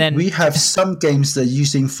 And then we have some games that are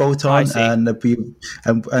using Photon, and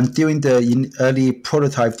during the early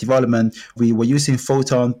prototype development, we were using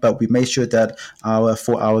Photon, but we made sure that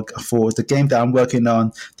for the game that I'm working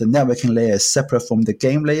on, the networking layer is separate from the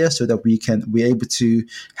game layer, so that we're able to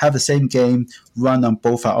have the same game run on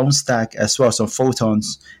both our own stack as well as on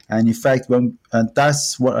Photons. And in fact,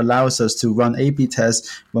 that's what allows us to run A/B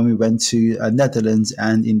tests when we went to Netherlands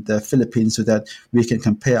and in the Philippines, so that we can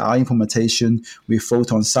compare our implementation with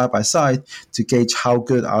Photon side by side to gauge how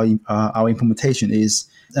good our implementation is.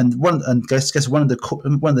 And I guess one of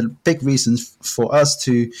the big reasons for us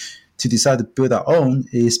to decide to build our own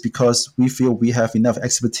is because we feel we have enough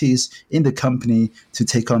expertise in the company to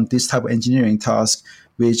take on this type of engineering task,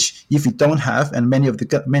 which if you don't have, and many of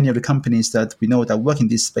the companies that we know that work in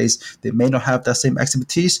this space, they may not have that same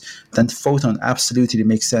expertise, then Photon absolutely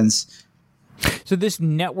makes sense. So this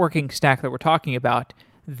networking stack that we're talking about,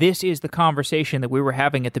 this is the conversation that we were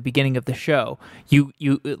having at the beginning of the show. You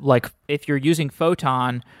like, if you're using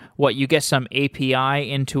Photon, you get some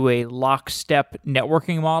API into a lockstep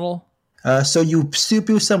networking model? So you still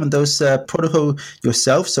build some of those protocol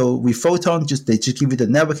yourself. So with Photon, they just give you the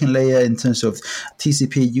networking layer in terms of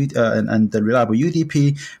TCP and the reliable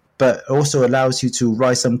UDP, but also allows you to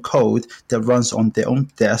write some code that runs on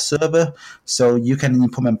their server. So you can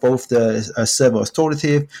implement both the server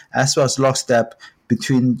authoritative as well as lockstep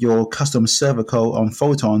between your custom server code on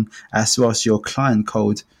Photon as well as your client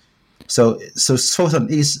code. So Photon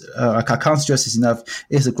is, I can't stress this enough,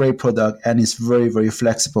 is a great product, and it's very, very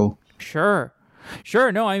flexible. Sure.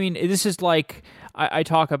 No, I mean, this is like, I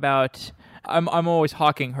talk about, I'm always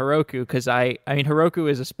hawking Heroku, because I mean, Heroku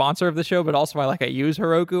is a sponsor of the show, but also I use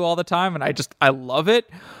Heroku all the time, and I love it.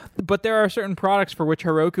 But there are certain products for which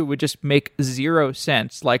Heroku would just make zero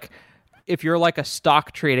sense. Like, if you're like a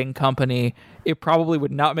stock trading company, it probably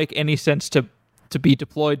would not make any sense to be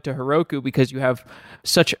deployed to Heroku, because you have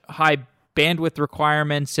such high bandwidth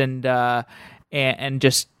requirements, and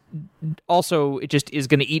just also it just is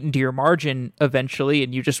going to eat into your margin eventually,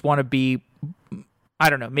 and you just want to be, I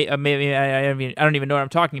don't know, maybe I don't even know what I'm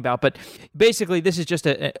talking about, but basically this is just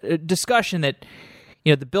a discussion that,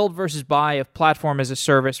 the build versus buy of platform as a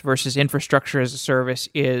service versus infrastructure as a service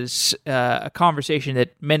is a conversation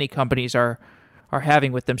that many companies are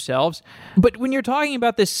having with themselves. But when you're talking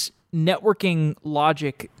about this networking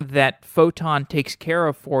logic that Photon takes care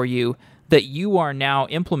of for you, that you are now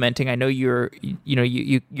implementing, I know you're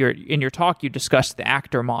in your talk you discussed the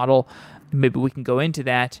actor model. Maybe we can go into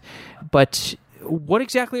that, but what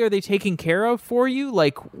exactly are they taking care of for you?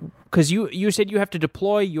 Like, because you said you have to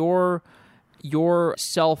deploy your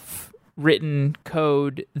self-written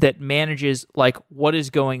code that manages like what is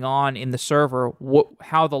going on in the server,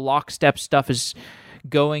 how the lockstep stuff is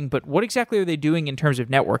going, but what exactly are they doing in terms of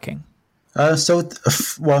networking?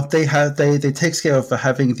 Well, they take care of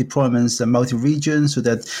having deployments multi-region, so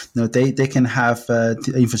that they can have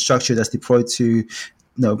the infrastructure that's deployed to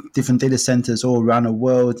different data centers all around the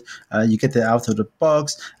world. You get that out of the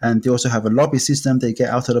box, and they also have a lobby system they get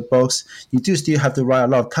out of the box. You do still have to write a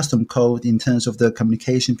lot of custom code in terms of the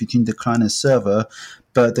communication between the client and server.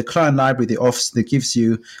 But the client library that gives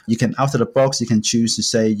you can out of the box, you can choose to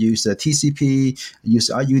say use a TCP, use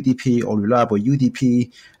UDP or reliable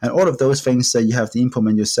UDP, and all of those things that you have to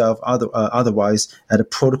implement yourself. Otherwise, at a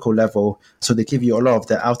protocol level, so they give you a lot of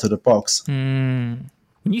that out of the box. When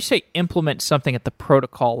you say implement something at the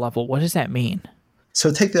protocol level, what does that mean? So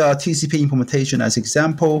take the TCP implementation as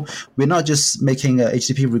example. We're not just making a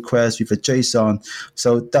HTTP request with a JSON.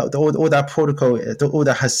 So all that protocol, all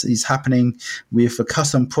that is happening with a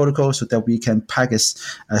custom protocol, so that we can package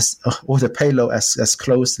all the payload as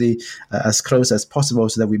close as possible,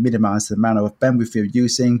 so that we minimize the amount of bandwidth we're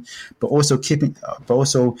using. But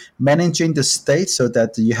also managing the state, so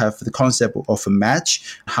that you have the concept of a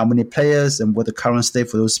match, how many players and what the current state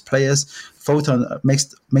for those players. Photon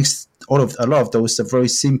makes a lot of those very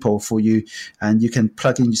simple for you, and you can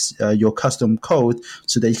plug in your custom code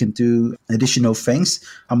so that you can do additional things.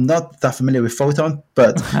 I'm not that familiar with Photon,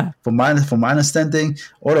 but from my understanding,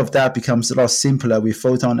 all of that becomes a lot simpler with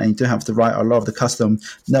Photon, and you don't have to write a lot of the custom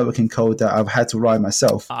networking code that I've had to write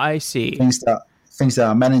myself. I see. Things that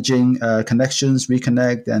are managing connections,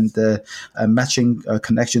 reconnect, and matching a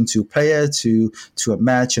connection to player to a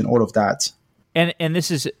match, and all of that. And this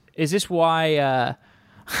is this why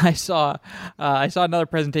I saw another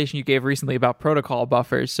presentation you gave recently about protocol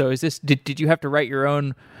buffers. So did you have to write your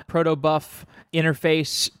own protobuf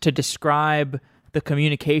interface to describe the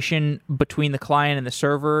communication between the client and the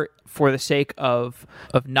server for the sake of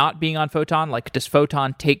not being on Photon? Like, does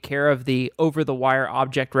Photon take care of the over-the-wire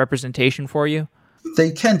object representation for you?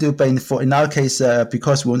 They can do, but in our case,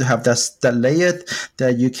 because we want to have that layered,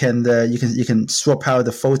 that you can swap out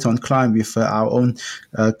the Photon client with our own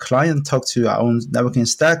client, talk to our own networking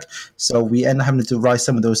stack. So we end up having to write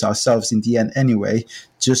some of those ourselves in the end anyway,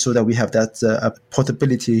 just so that we have that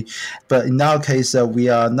portability. But in our case, we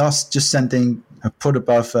are not just sending a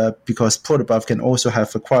protobuf, because protobuf can also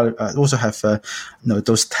have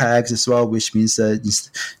those tags as well, which means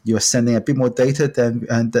you are sending a bit more data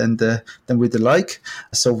than we'd like.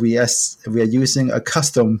 So we are using a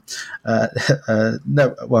custom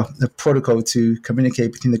protocol to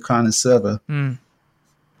communicate between the client and server.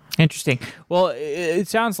 Interesting. Well, it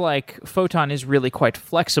sounds like Photon is really quite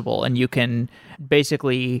flexible, and you can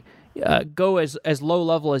basically go as low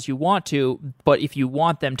level as you want to, but if you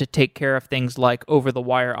want them to take care of things like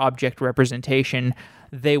over-the-wire object representation,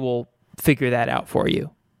 they will figure that out for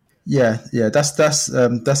you. Yeah, that's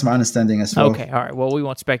my understanding as well. Okay, all right. Well, we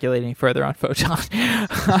won't speculate any further on Photon.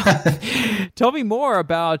 Tell me more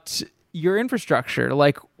about your infrastructure.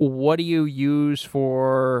 Like, what do you use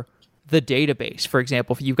for the database? For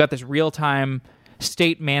example, if you've got this real-time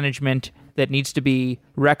state management that needs to be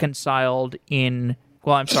reconciled in...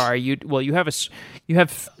 Well, I'm sorry. You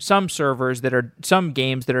have some servers some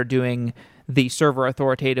games that are doing the server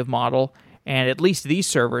authoritative model, and at least these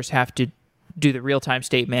servers have to do the real-time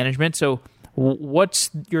state management. So, what's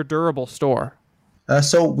your durable store?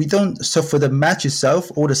 So for the match itself,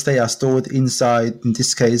 all the state are stored inside. In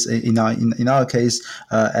this case, in our case,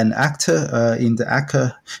 an actor in the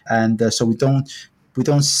actor, and so we don't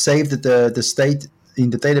save the state in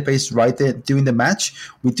the database right there during the match.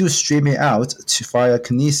 We do stream it out via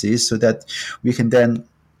Kinesis, so that we can then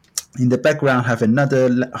in the background have a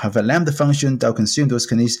Lambda function that will consume those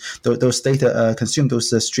data, consume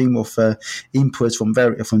those stream of inputs from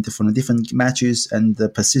the different matches, and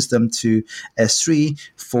persist them to S3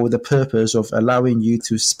 for the purpose of allowing you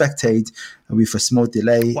to spectate with a small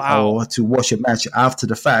delay. Wow. Or to watch a match after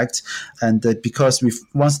the fact. And because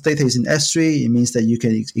once data is in S3, it means that you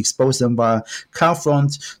can expose them via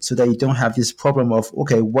CloudFront, so that you don't have this problem of,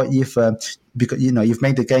 okay, what if because you've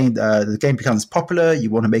made the game becomes popular, you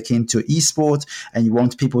want to make it into esport, and you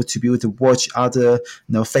want people to be able to watch other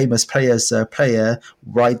famous players player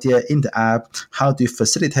right there in the app. How do you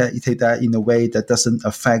facilitate that in a way that doesn't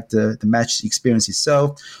affect the match experience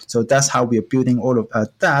itself? So that's how we are building all of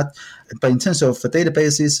that. But in terms of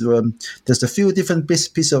databases, there's a few different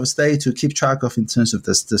pieces of state to keep track of in terms of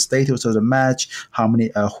the status of the match, how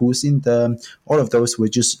many who's in them. All of those were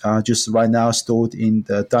just right now stored in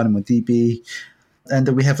the DynamoDB, and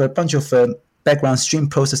we have a bunch of background stream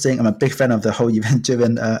processing. I'm a big fan of the whole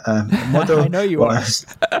event-driven model. I know you are.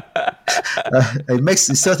 It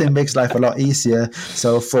certainly makes life a lot easier.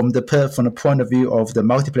 So from the point of view of the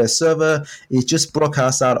multiplayer server, it just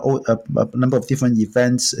broadcasts out a number of different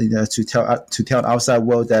events to tell the outside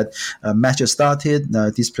world that a match has started.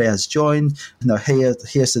 This player has joined.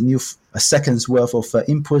 Here's a second's worth of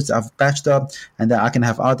inputs I've batched up, and then I can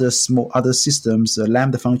have other systems,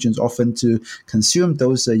 Lambda functions often to consume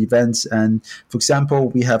those events. And for example,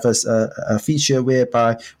 we have a feature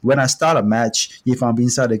whereby when I start a match, if I'm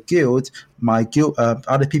inside a guild, my guild,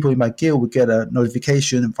 other people in my guild will get a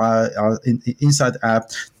notification via our inside app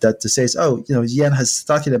that says, "Oh, Yan has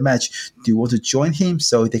started a match. Do you want to join him?"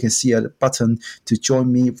 So they can see a button to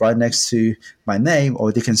join me right next to my name,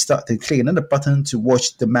 or they click another button to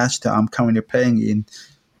watch the match that I'm currently playing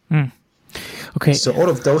in. Okay. So all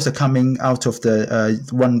of those are coming out of the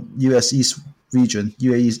one US East region,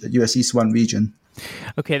 US East 1 region.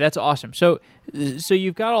 Okay, that's awesome. So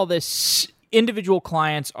you've got all this. Individual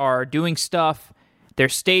clients are doing stuff. Their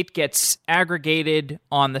state gets aggregated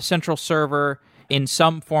on the central server in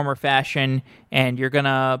some form or fashion, and you're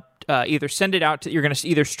gonna either stream it out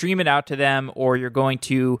to them, or you're going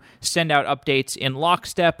to send out updates in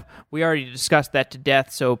lockstep. We already discussed that to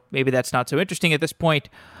death, so maybe that's not so interesting at this point.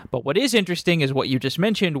 But what is interesting is what you just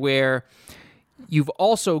mentioned, where you've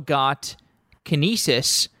also got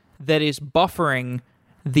Kinesis that is buffering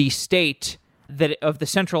the state of the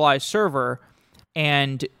centralized server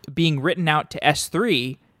and being written out to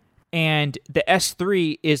S3, and the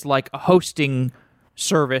S3 is like a hosting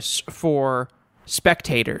service for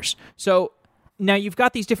spectators. So now you've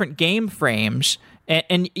got these different game frames,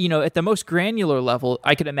 and at the most granular level,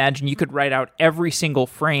 I could imagine you could write out every single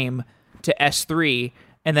frame to S3,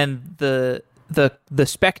 and then the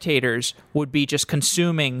spectators would be just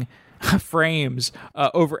consuming frames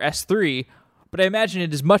over S3. But I imagine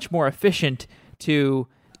it is much more efficient to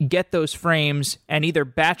get those frames and either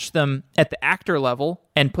batch them at the actor level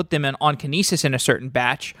and put them on Kinesis in a certain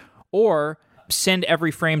batch, or send every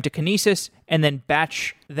frame to Kinesis and then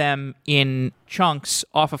batch them in chunks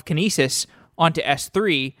off of Kinesis onto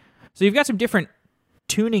S3. So you've got some different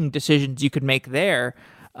tuning decisions you could make there.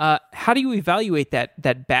 How do you evaluate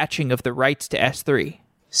that batching of the writes to S3?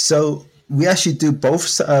 So we actually do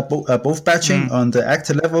both batching on the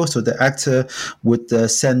actor level. So the actor would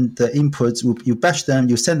send the inputs. You batch them.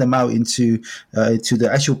 You send them out into to the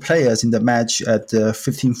actual players in the match at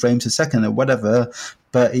 15 frames a second or whatever.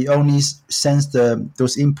 But it only sends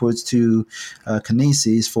those inputs to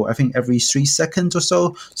Kinesis for, I think, every 3 seconds or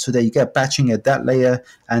so that you get batching at that layer.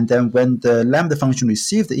 And then when the Lambda function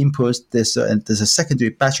receives the inputs, there's a secondary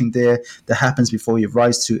batching there that happens before it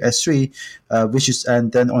writes to S3,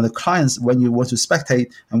 and then on the clients, when you want to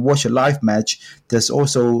spectate and watch a live match, there's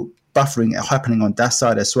also buffering happening on that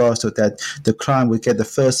side as well, so that the client will get the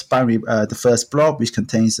first binary, the first blob, which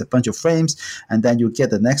contains a bunch of frames, and then you get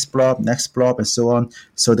the next blob, and so on.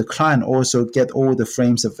 So the client also get all the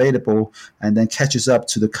frames available, and then catches up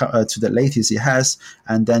to the latest it has,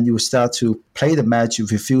 and then you start to play the match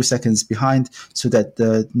with a few seconds behind, so that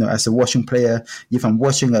as a watching player, if I'm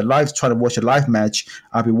trying to watch a live match,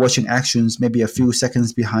 I'll be watching actions maybe a few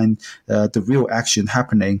seconds behind the real action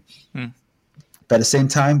happening. But at the same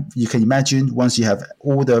time, you can imagine once you have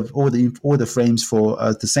all the frames for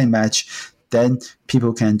the same match, then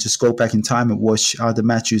people can just go back in time and watch other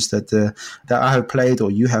matches that I have played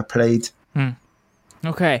or you have played.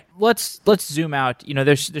 Okay, let's zoom out.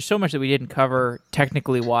 There's so much that we didn't cover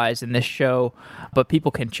technically wise in this show, but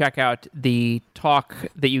people can check out the talk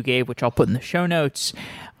that you gave, which I'll put in the show notes.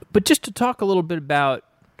 But just to talk a little bit about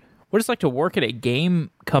what it's like to work at a game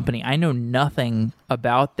company. I know nothing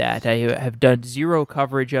about that. I have done zero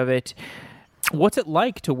coverage of it. What's it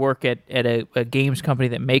like to work at a games company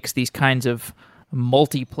that makes these kinds of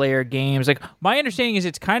multiplayer games? Like, my understanding is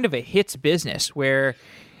it's kind of a hits business where,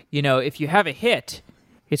 if you have a hit,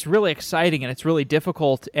 it's really exciting and it's really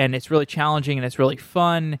difficult and it's really challenging and it's really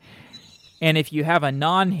fun. And if you have a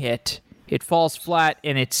non-hit, it falls flat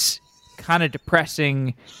and it's kind of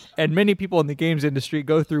depressing, and many people in the games industry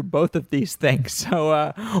go through both of these things.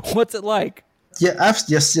 So what's it like? Yeah,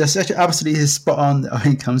 yes, absolutely spot on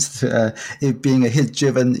when it comes to it being a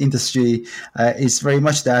hit-driven industry. It's very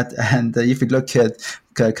much that. And if you look at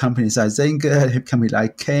companies like Zynga, companies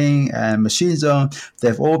like King and Machine Zone,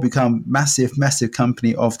 they've all become massive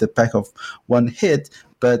company off the back of one hit.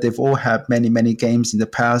 But they've all had many games in the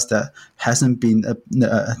past that hasn't been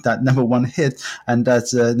that number one hit, and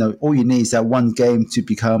that's all you need is that one game to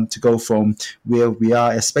go from where we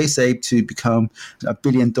are at Space Ape to become $1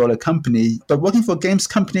 billion company. But working for a games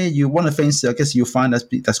company, one of the things I guess you find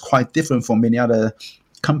that's quite different from many other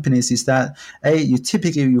companies is that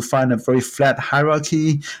you find a very flat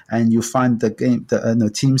hierarchy, and you find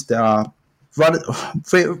the teams that are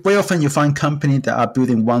very often you find companies that are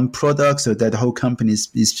building one product, so that the whole company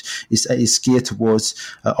is geared towards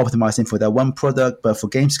optimizing for that one product. But for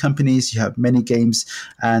games companies, you have many games,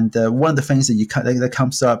 and one of the things that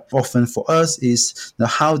comes up often for us is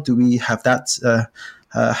how do we have that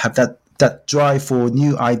drive for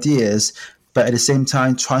new ideas, but at the same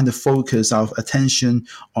time trying to focus our attention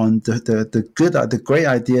on the great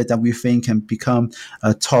idea that we think can become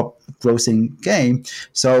a top grossing game.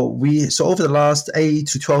 So over the last 8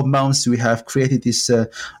 to 12 months, we have created this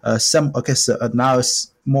now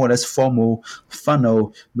it's more or less formal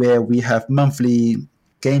funnel where we have monthly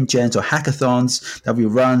game jams or hackathons that we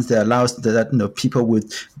run that allows that people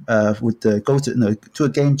would go to a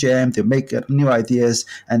game jam, they make new ideas,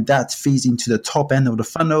 and that feeds into the top end of the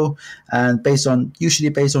funnel. And usually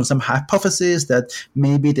based on some hypothesis that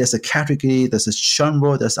maybe there's a category, there's a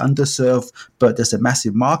genre that's underserved, but there's a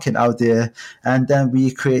massive market out there. And then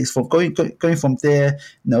we create going from there.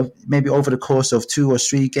 Maybe over the course of 2 or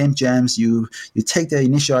 3 game jams, you take the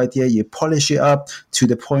initial idea, you polish it up to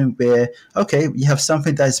the point where you have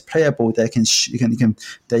something that is playable that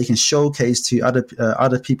you can showcase to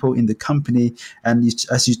other people in the company, and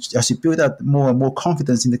as you build up more and more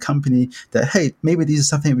confidence in the company that hey, maybe this is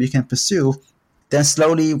something we can pursue, then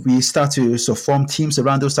slowly we start to sort of form teams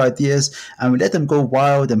around those ideas, and we let them go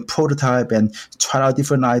wild and prototype and try out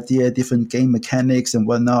different ideas, different game mechanics and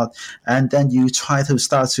whatnot. And then you try to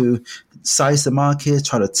start to size the market,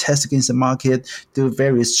 try to test against the market, do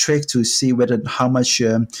various tricks to see how much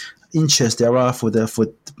interest there are for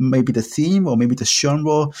maybe the theme or maybe the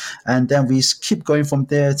genre, and then we keep going from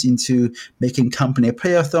there into making company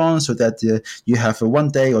playathons, so that you have 1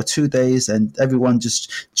 day or 2 days and everyone just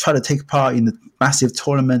try to take part in the massive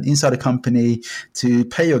tournament inside the company to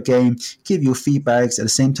play your game, give you feedbacks. At the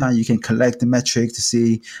same time, you can collect the metric to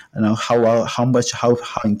see how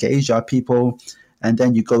engaged are people. And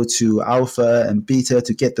then you go to alpha and beta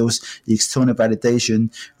to get those external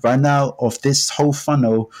validation. Right now, of this whole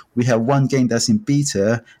funnel, we have one game that's in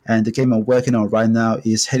beta, and the game I'm working on right now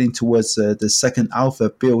is heading towards the second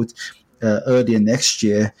alpha build earlier next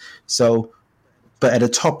year. So, but at the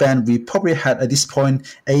top end, we probably had at this point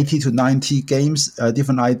 80 to 90 games,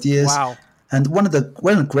 different ideas. Wow. And one of the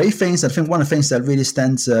great things, I think one of the things that really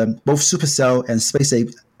stands both Supercell and Space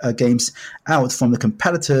Ape games out from the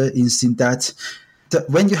competitor is in that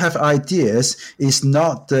when you have ideas, it's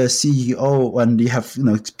not the CEO and you have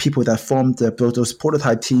people that form those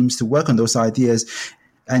prototype teams to work on those ideas,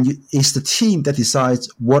 and it's the team that decides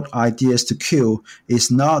what ideas to kill. It's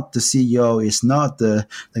not the CEO, it's not the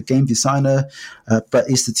game designer, but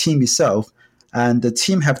it's the team itself. And the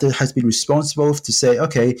team has been responsible to say,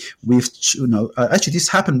 okay, actually this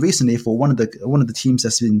happened recently for one of the teams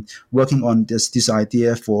that's been working on this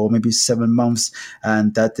idea for maybe 7 months,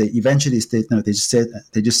 and that they eventually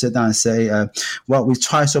they just sit down and say, well, we've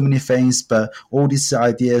tried so many things, but all these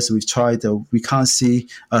ideas we've tried, we can't see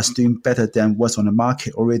us doing better than what's on the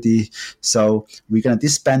market already. So we're going to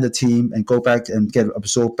disband the team and go back and get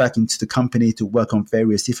absorbed back into the company to work on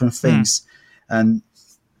various different things.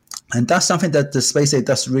 And that's something that the Space Ape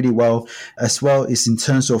does really well, as well is in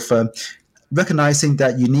terms of recognizing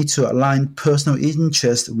that you need to align personal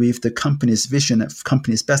interest with the company's vision and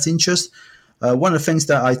company's best interest. One of the things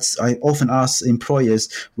that I often ask employers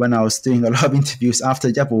when I was doing a lot of interviews after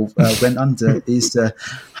Yabble went under is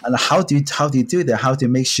how do you do that? How do you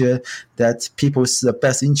make sure that people's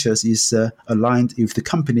best interest is aligned with the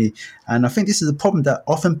company? And I think this is a problem that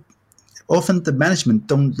often the management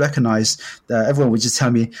don't recognize. That everyone would just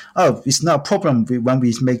tell me, oh, it's not a problem when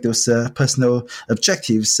we make those personal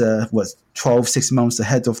objectives 6 months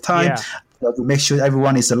ahead of time. Yeah. To make sure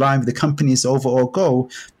everyone is aligned with the company's overall goal.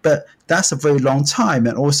 But that's a very long time.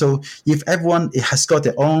 And also, if everyone has got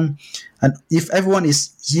their own, and if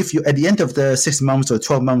you at the end of the 6 months or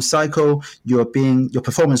 12 month cycle, your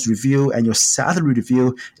performance review and your salary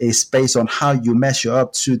review is based on how you measure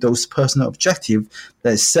up to those personal objectives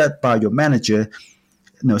that is set by your manager,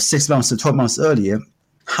 6 months to 12 months earlier.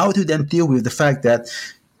 How to then deal with the fact that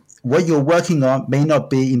what you're working on may not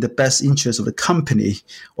be in the best interest of the company,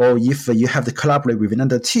 or if you have to collaborate with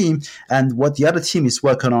another team, and what the other team is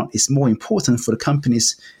working on is more important for the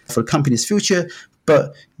company's future.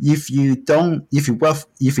 But if you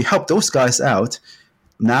help those guys out,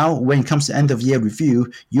 now when it comes to end of year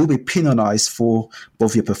review, you'll be penalized for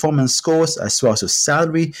both your performance scores as well as your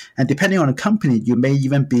salary. And depending on the company, you may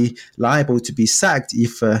even be liable to be sacked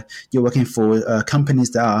if you're working for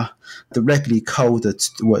companies that are directly code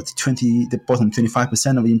the bottom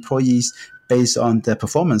 25% of the employees based on their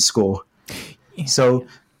performance score. So,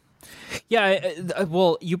 yeah,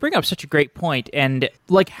 well, you bring up such a great point. And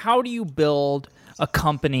like, how do you build a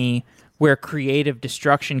company where creative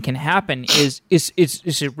destruction can happen is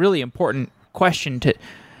a really important question to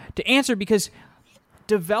answer, because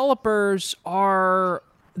developers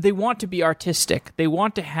they want to be artistic. They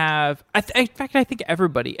want to have. In fact, I think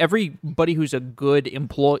everybody who's a good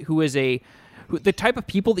employee, the type of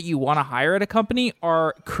people that you want to hire at a company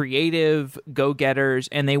are creative go-getters,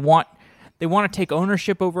 and they want to take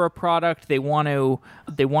ownership over a product. They want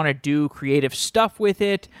to do creative stuff with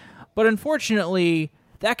it, but unfortunately,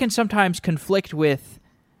 that can sometimes conflict with,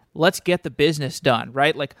 let's get the business done,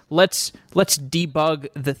 right? Like, let's debug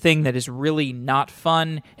the thing that is really not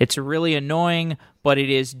fun. It's really annoying, but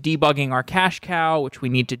it is debugging our cash cow, which we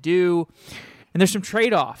need to do. And there's some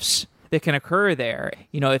trade-offs that can occur there.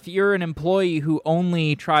 If you're an employee who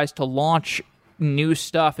only tries to launch new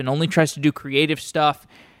stuff and only tries to do creative stuff,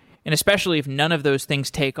 and especially if none of those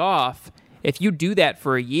things take off, if you do that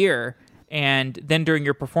for a year, and then during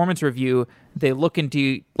your performance review, they look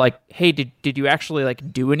into like, hey, did you actually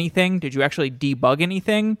like do anything? Did you actually debug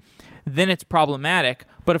anything? Then it's problematic.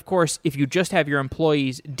 But of course, if you just have your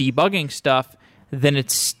employees debugging stuff, then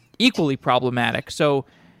it's equally problematic. So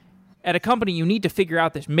at a company, you need to figure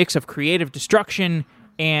out this mix of creative destruction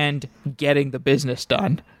and getting the business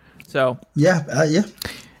done. So yeah.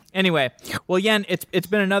 Anyway, well, Yan, it's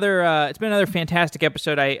been another fantastic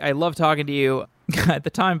episode. I love talking to you. The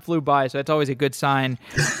time flew by, so that's always a good sign.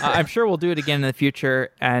 I'm sure we'll do it again in the future,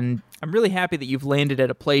 and I'm really happy that you've landed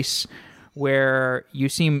at a place where you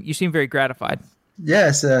seem very gratified.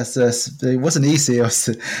 Yes, it wasn't easy. It was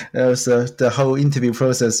the whole interview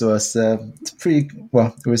process was pretty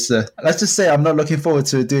well. It was. Let's just say I'm not looking forward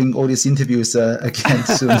to doing all these interviews again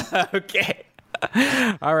soon. Okay.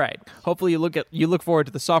 All right. Hopefully you look forward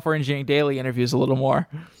to the Software Engineering Daily interviews a little more.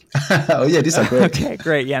 Oh yeah, these are great. Okay,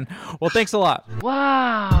 great, Yan. Well, thanks a lot.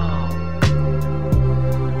 Wow.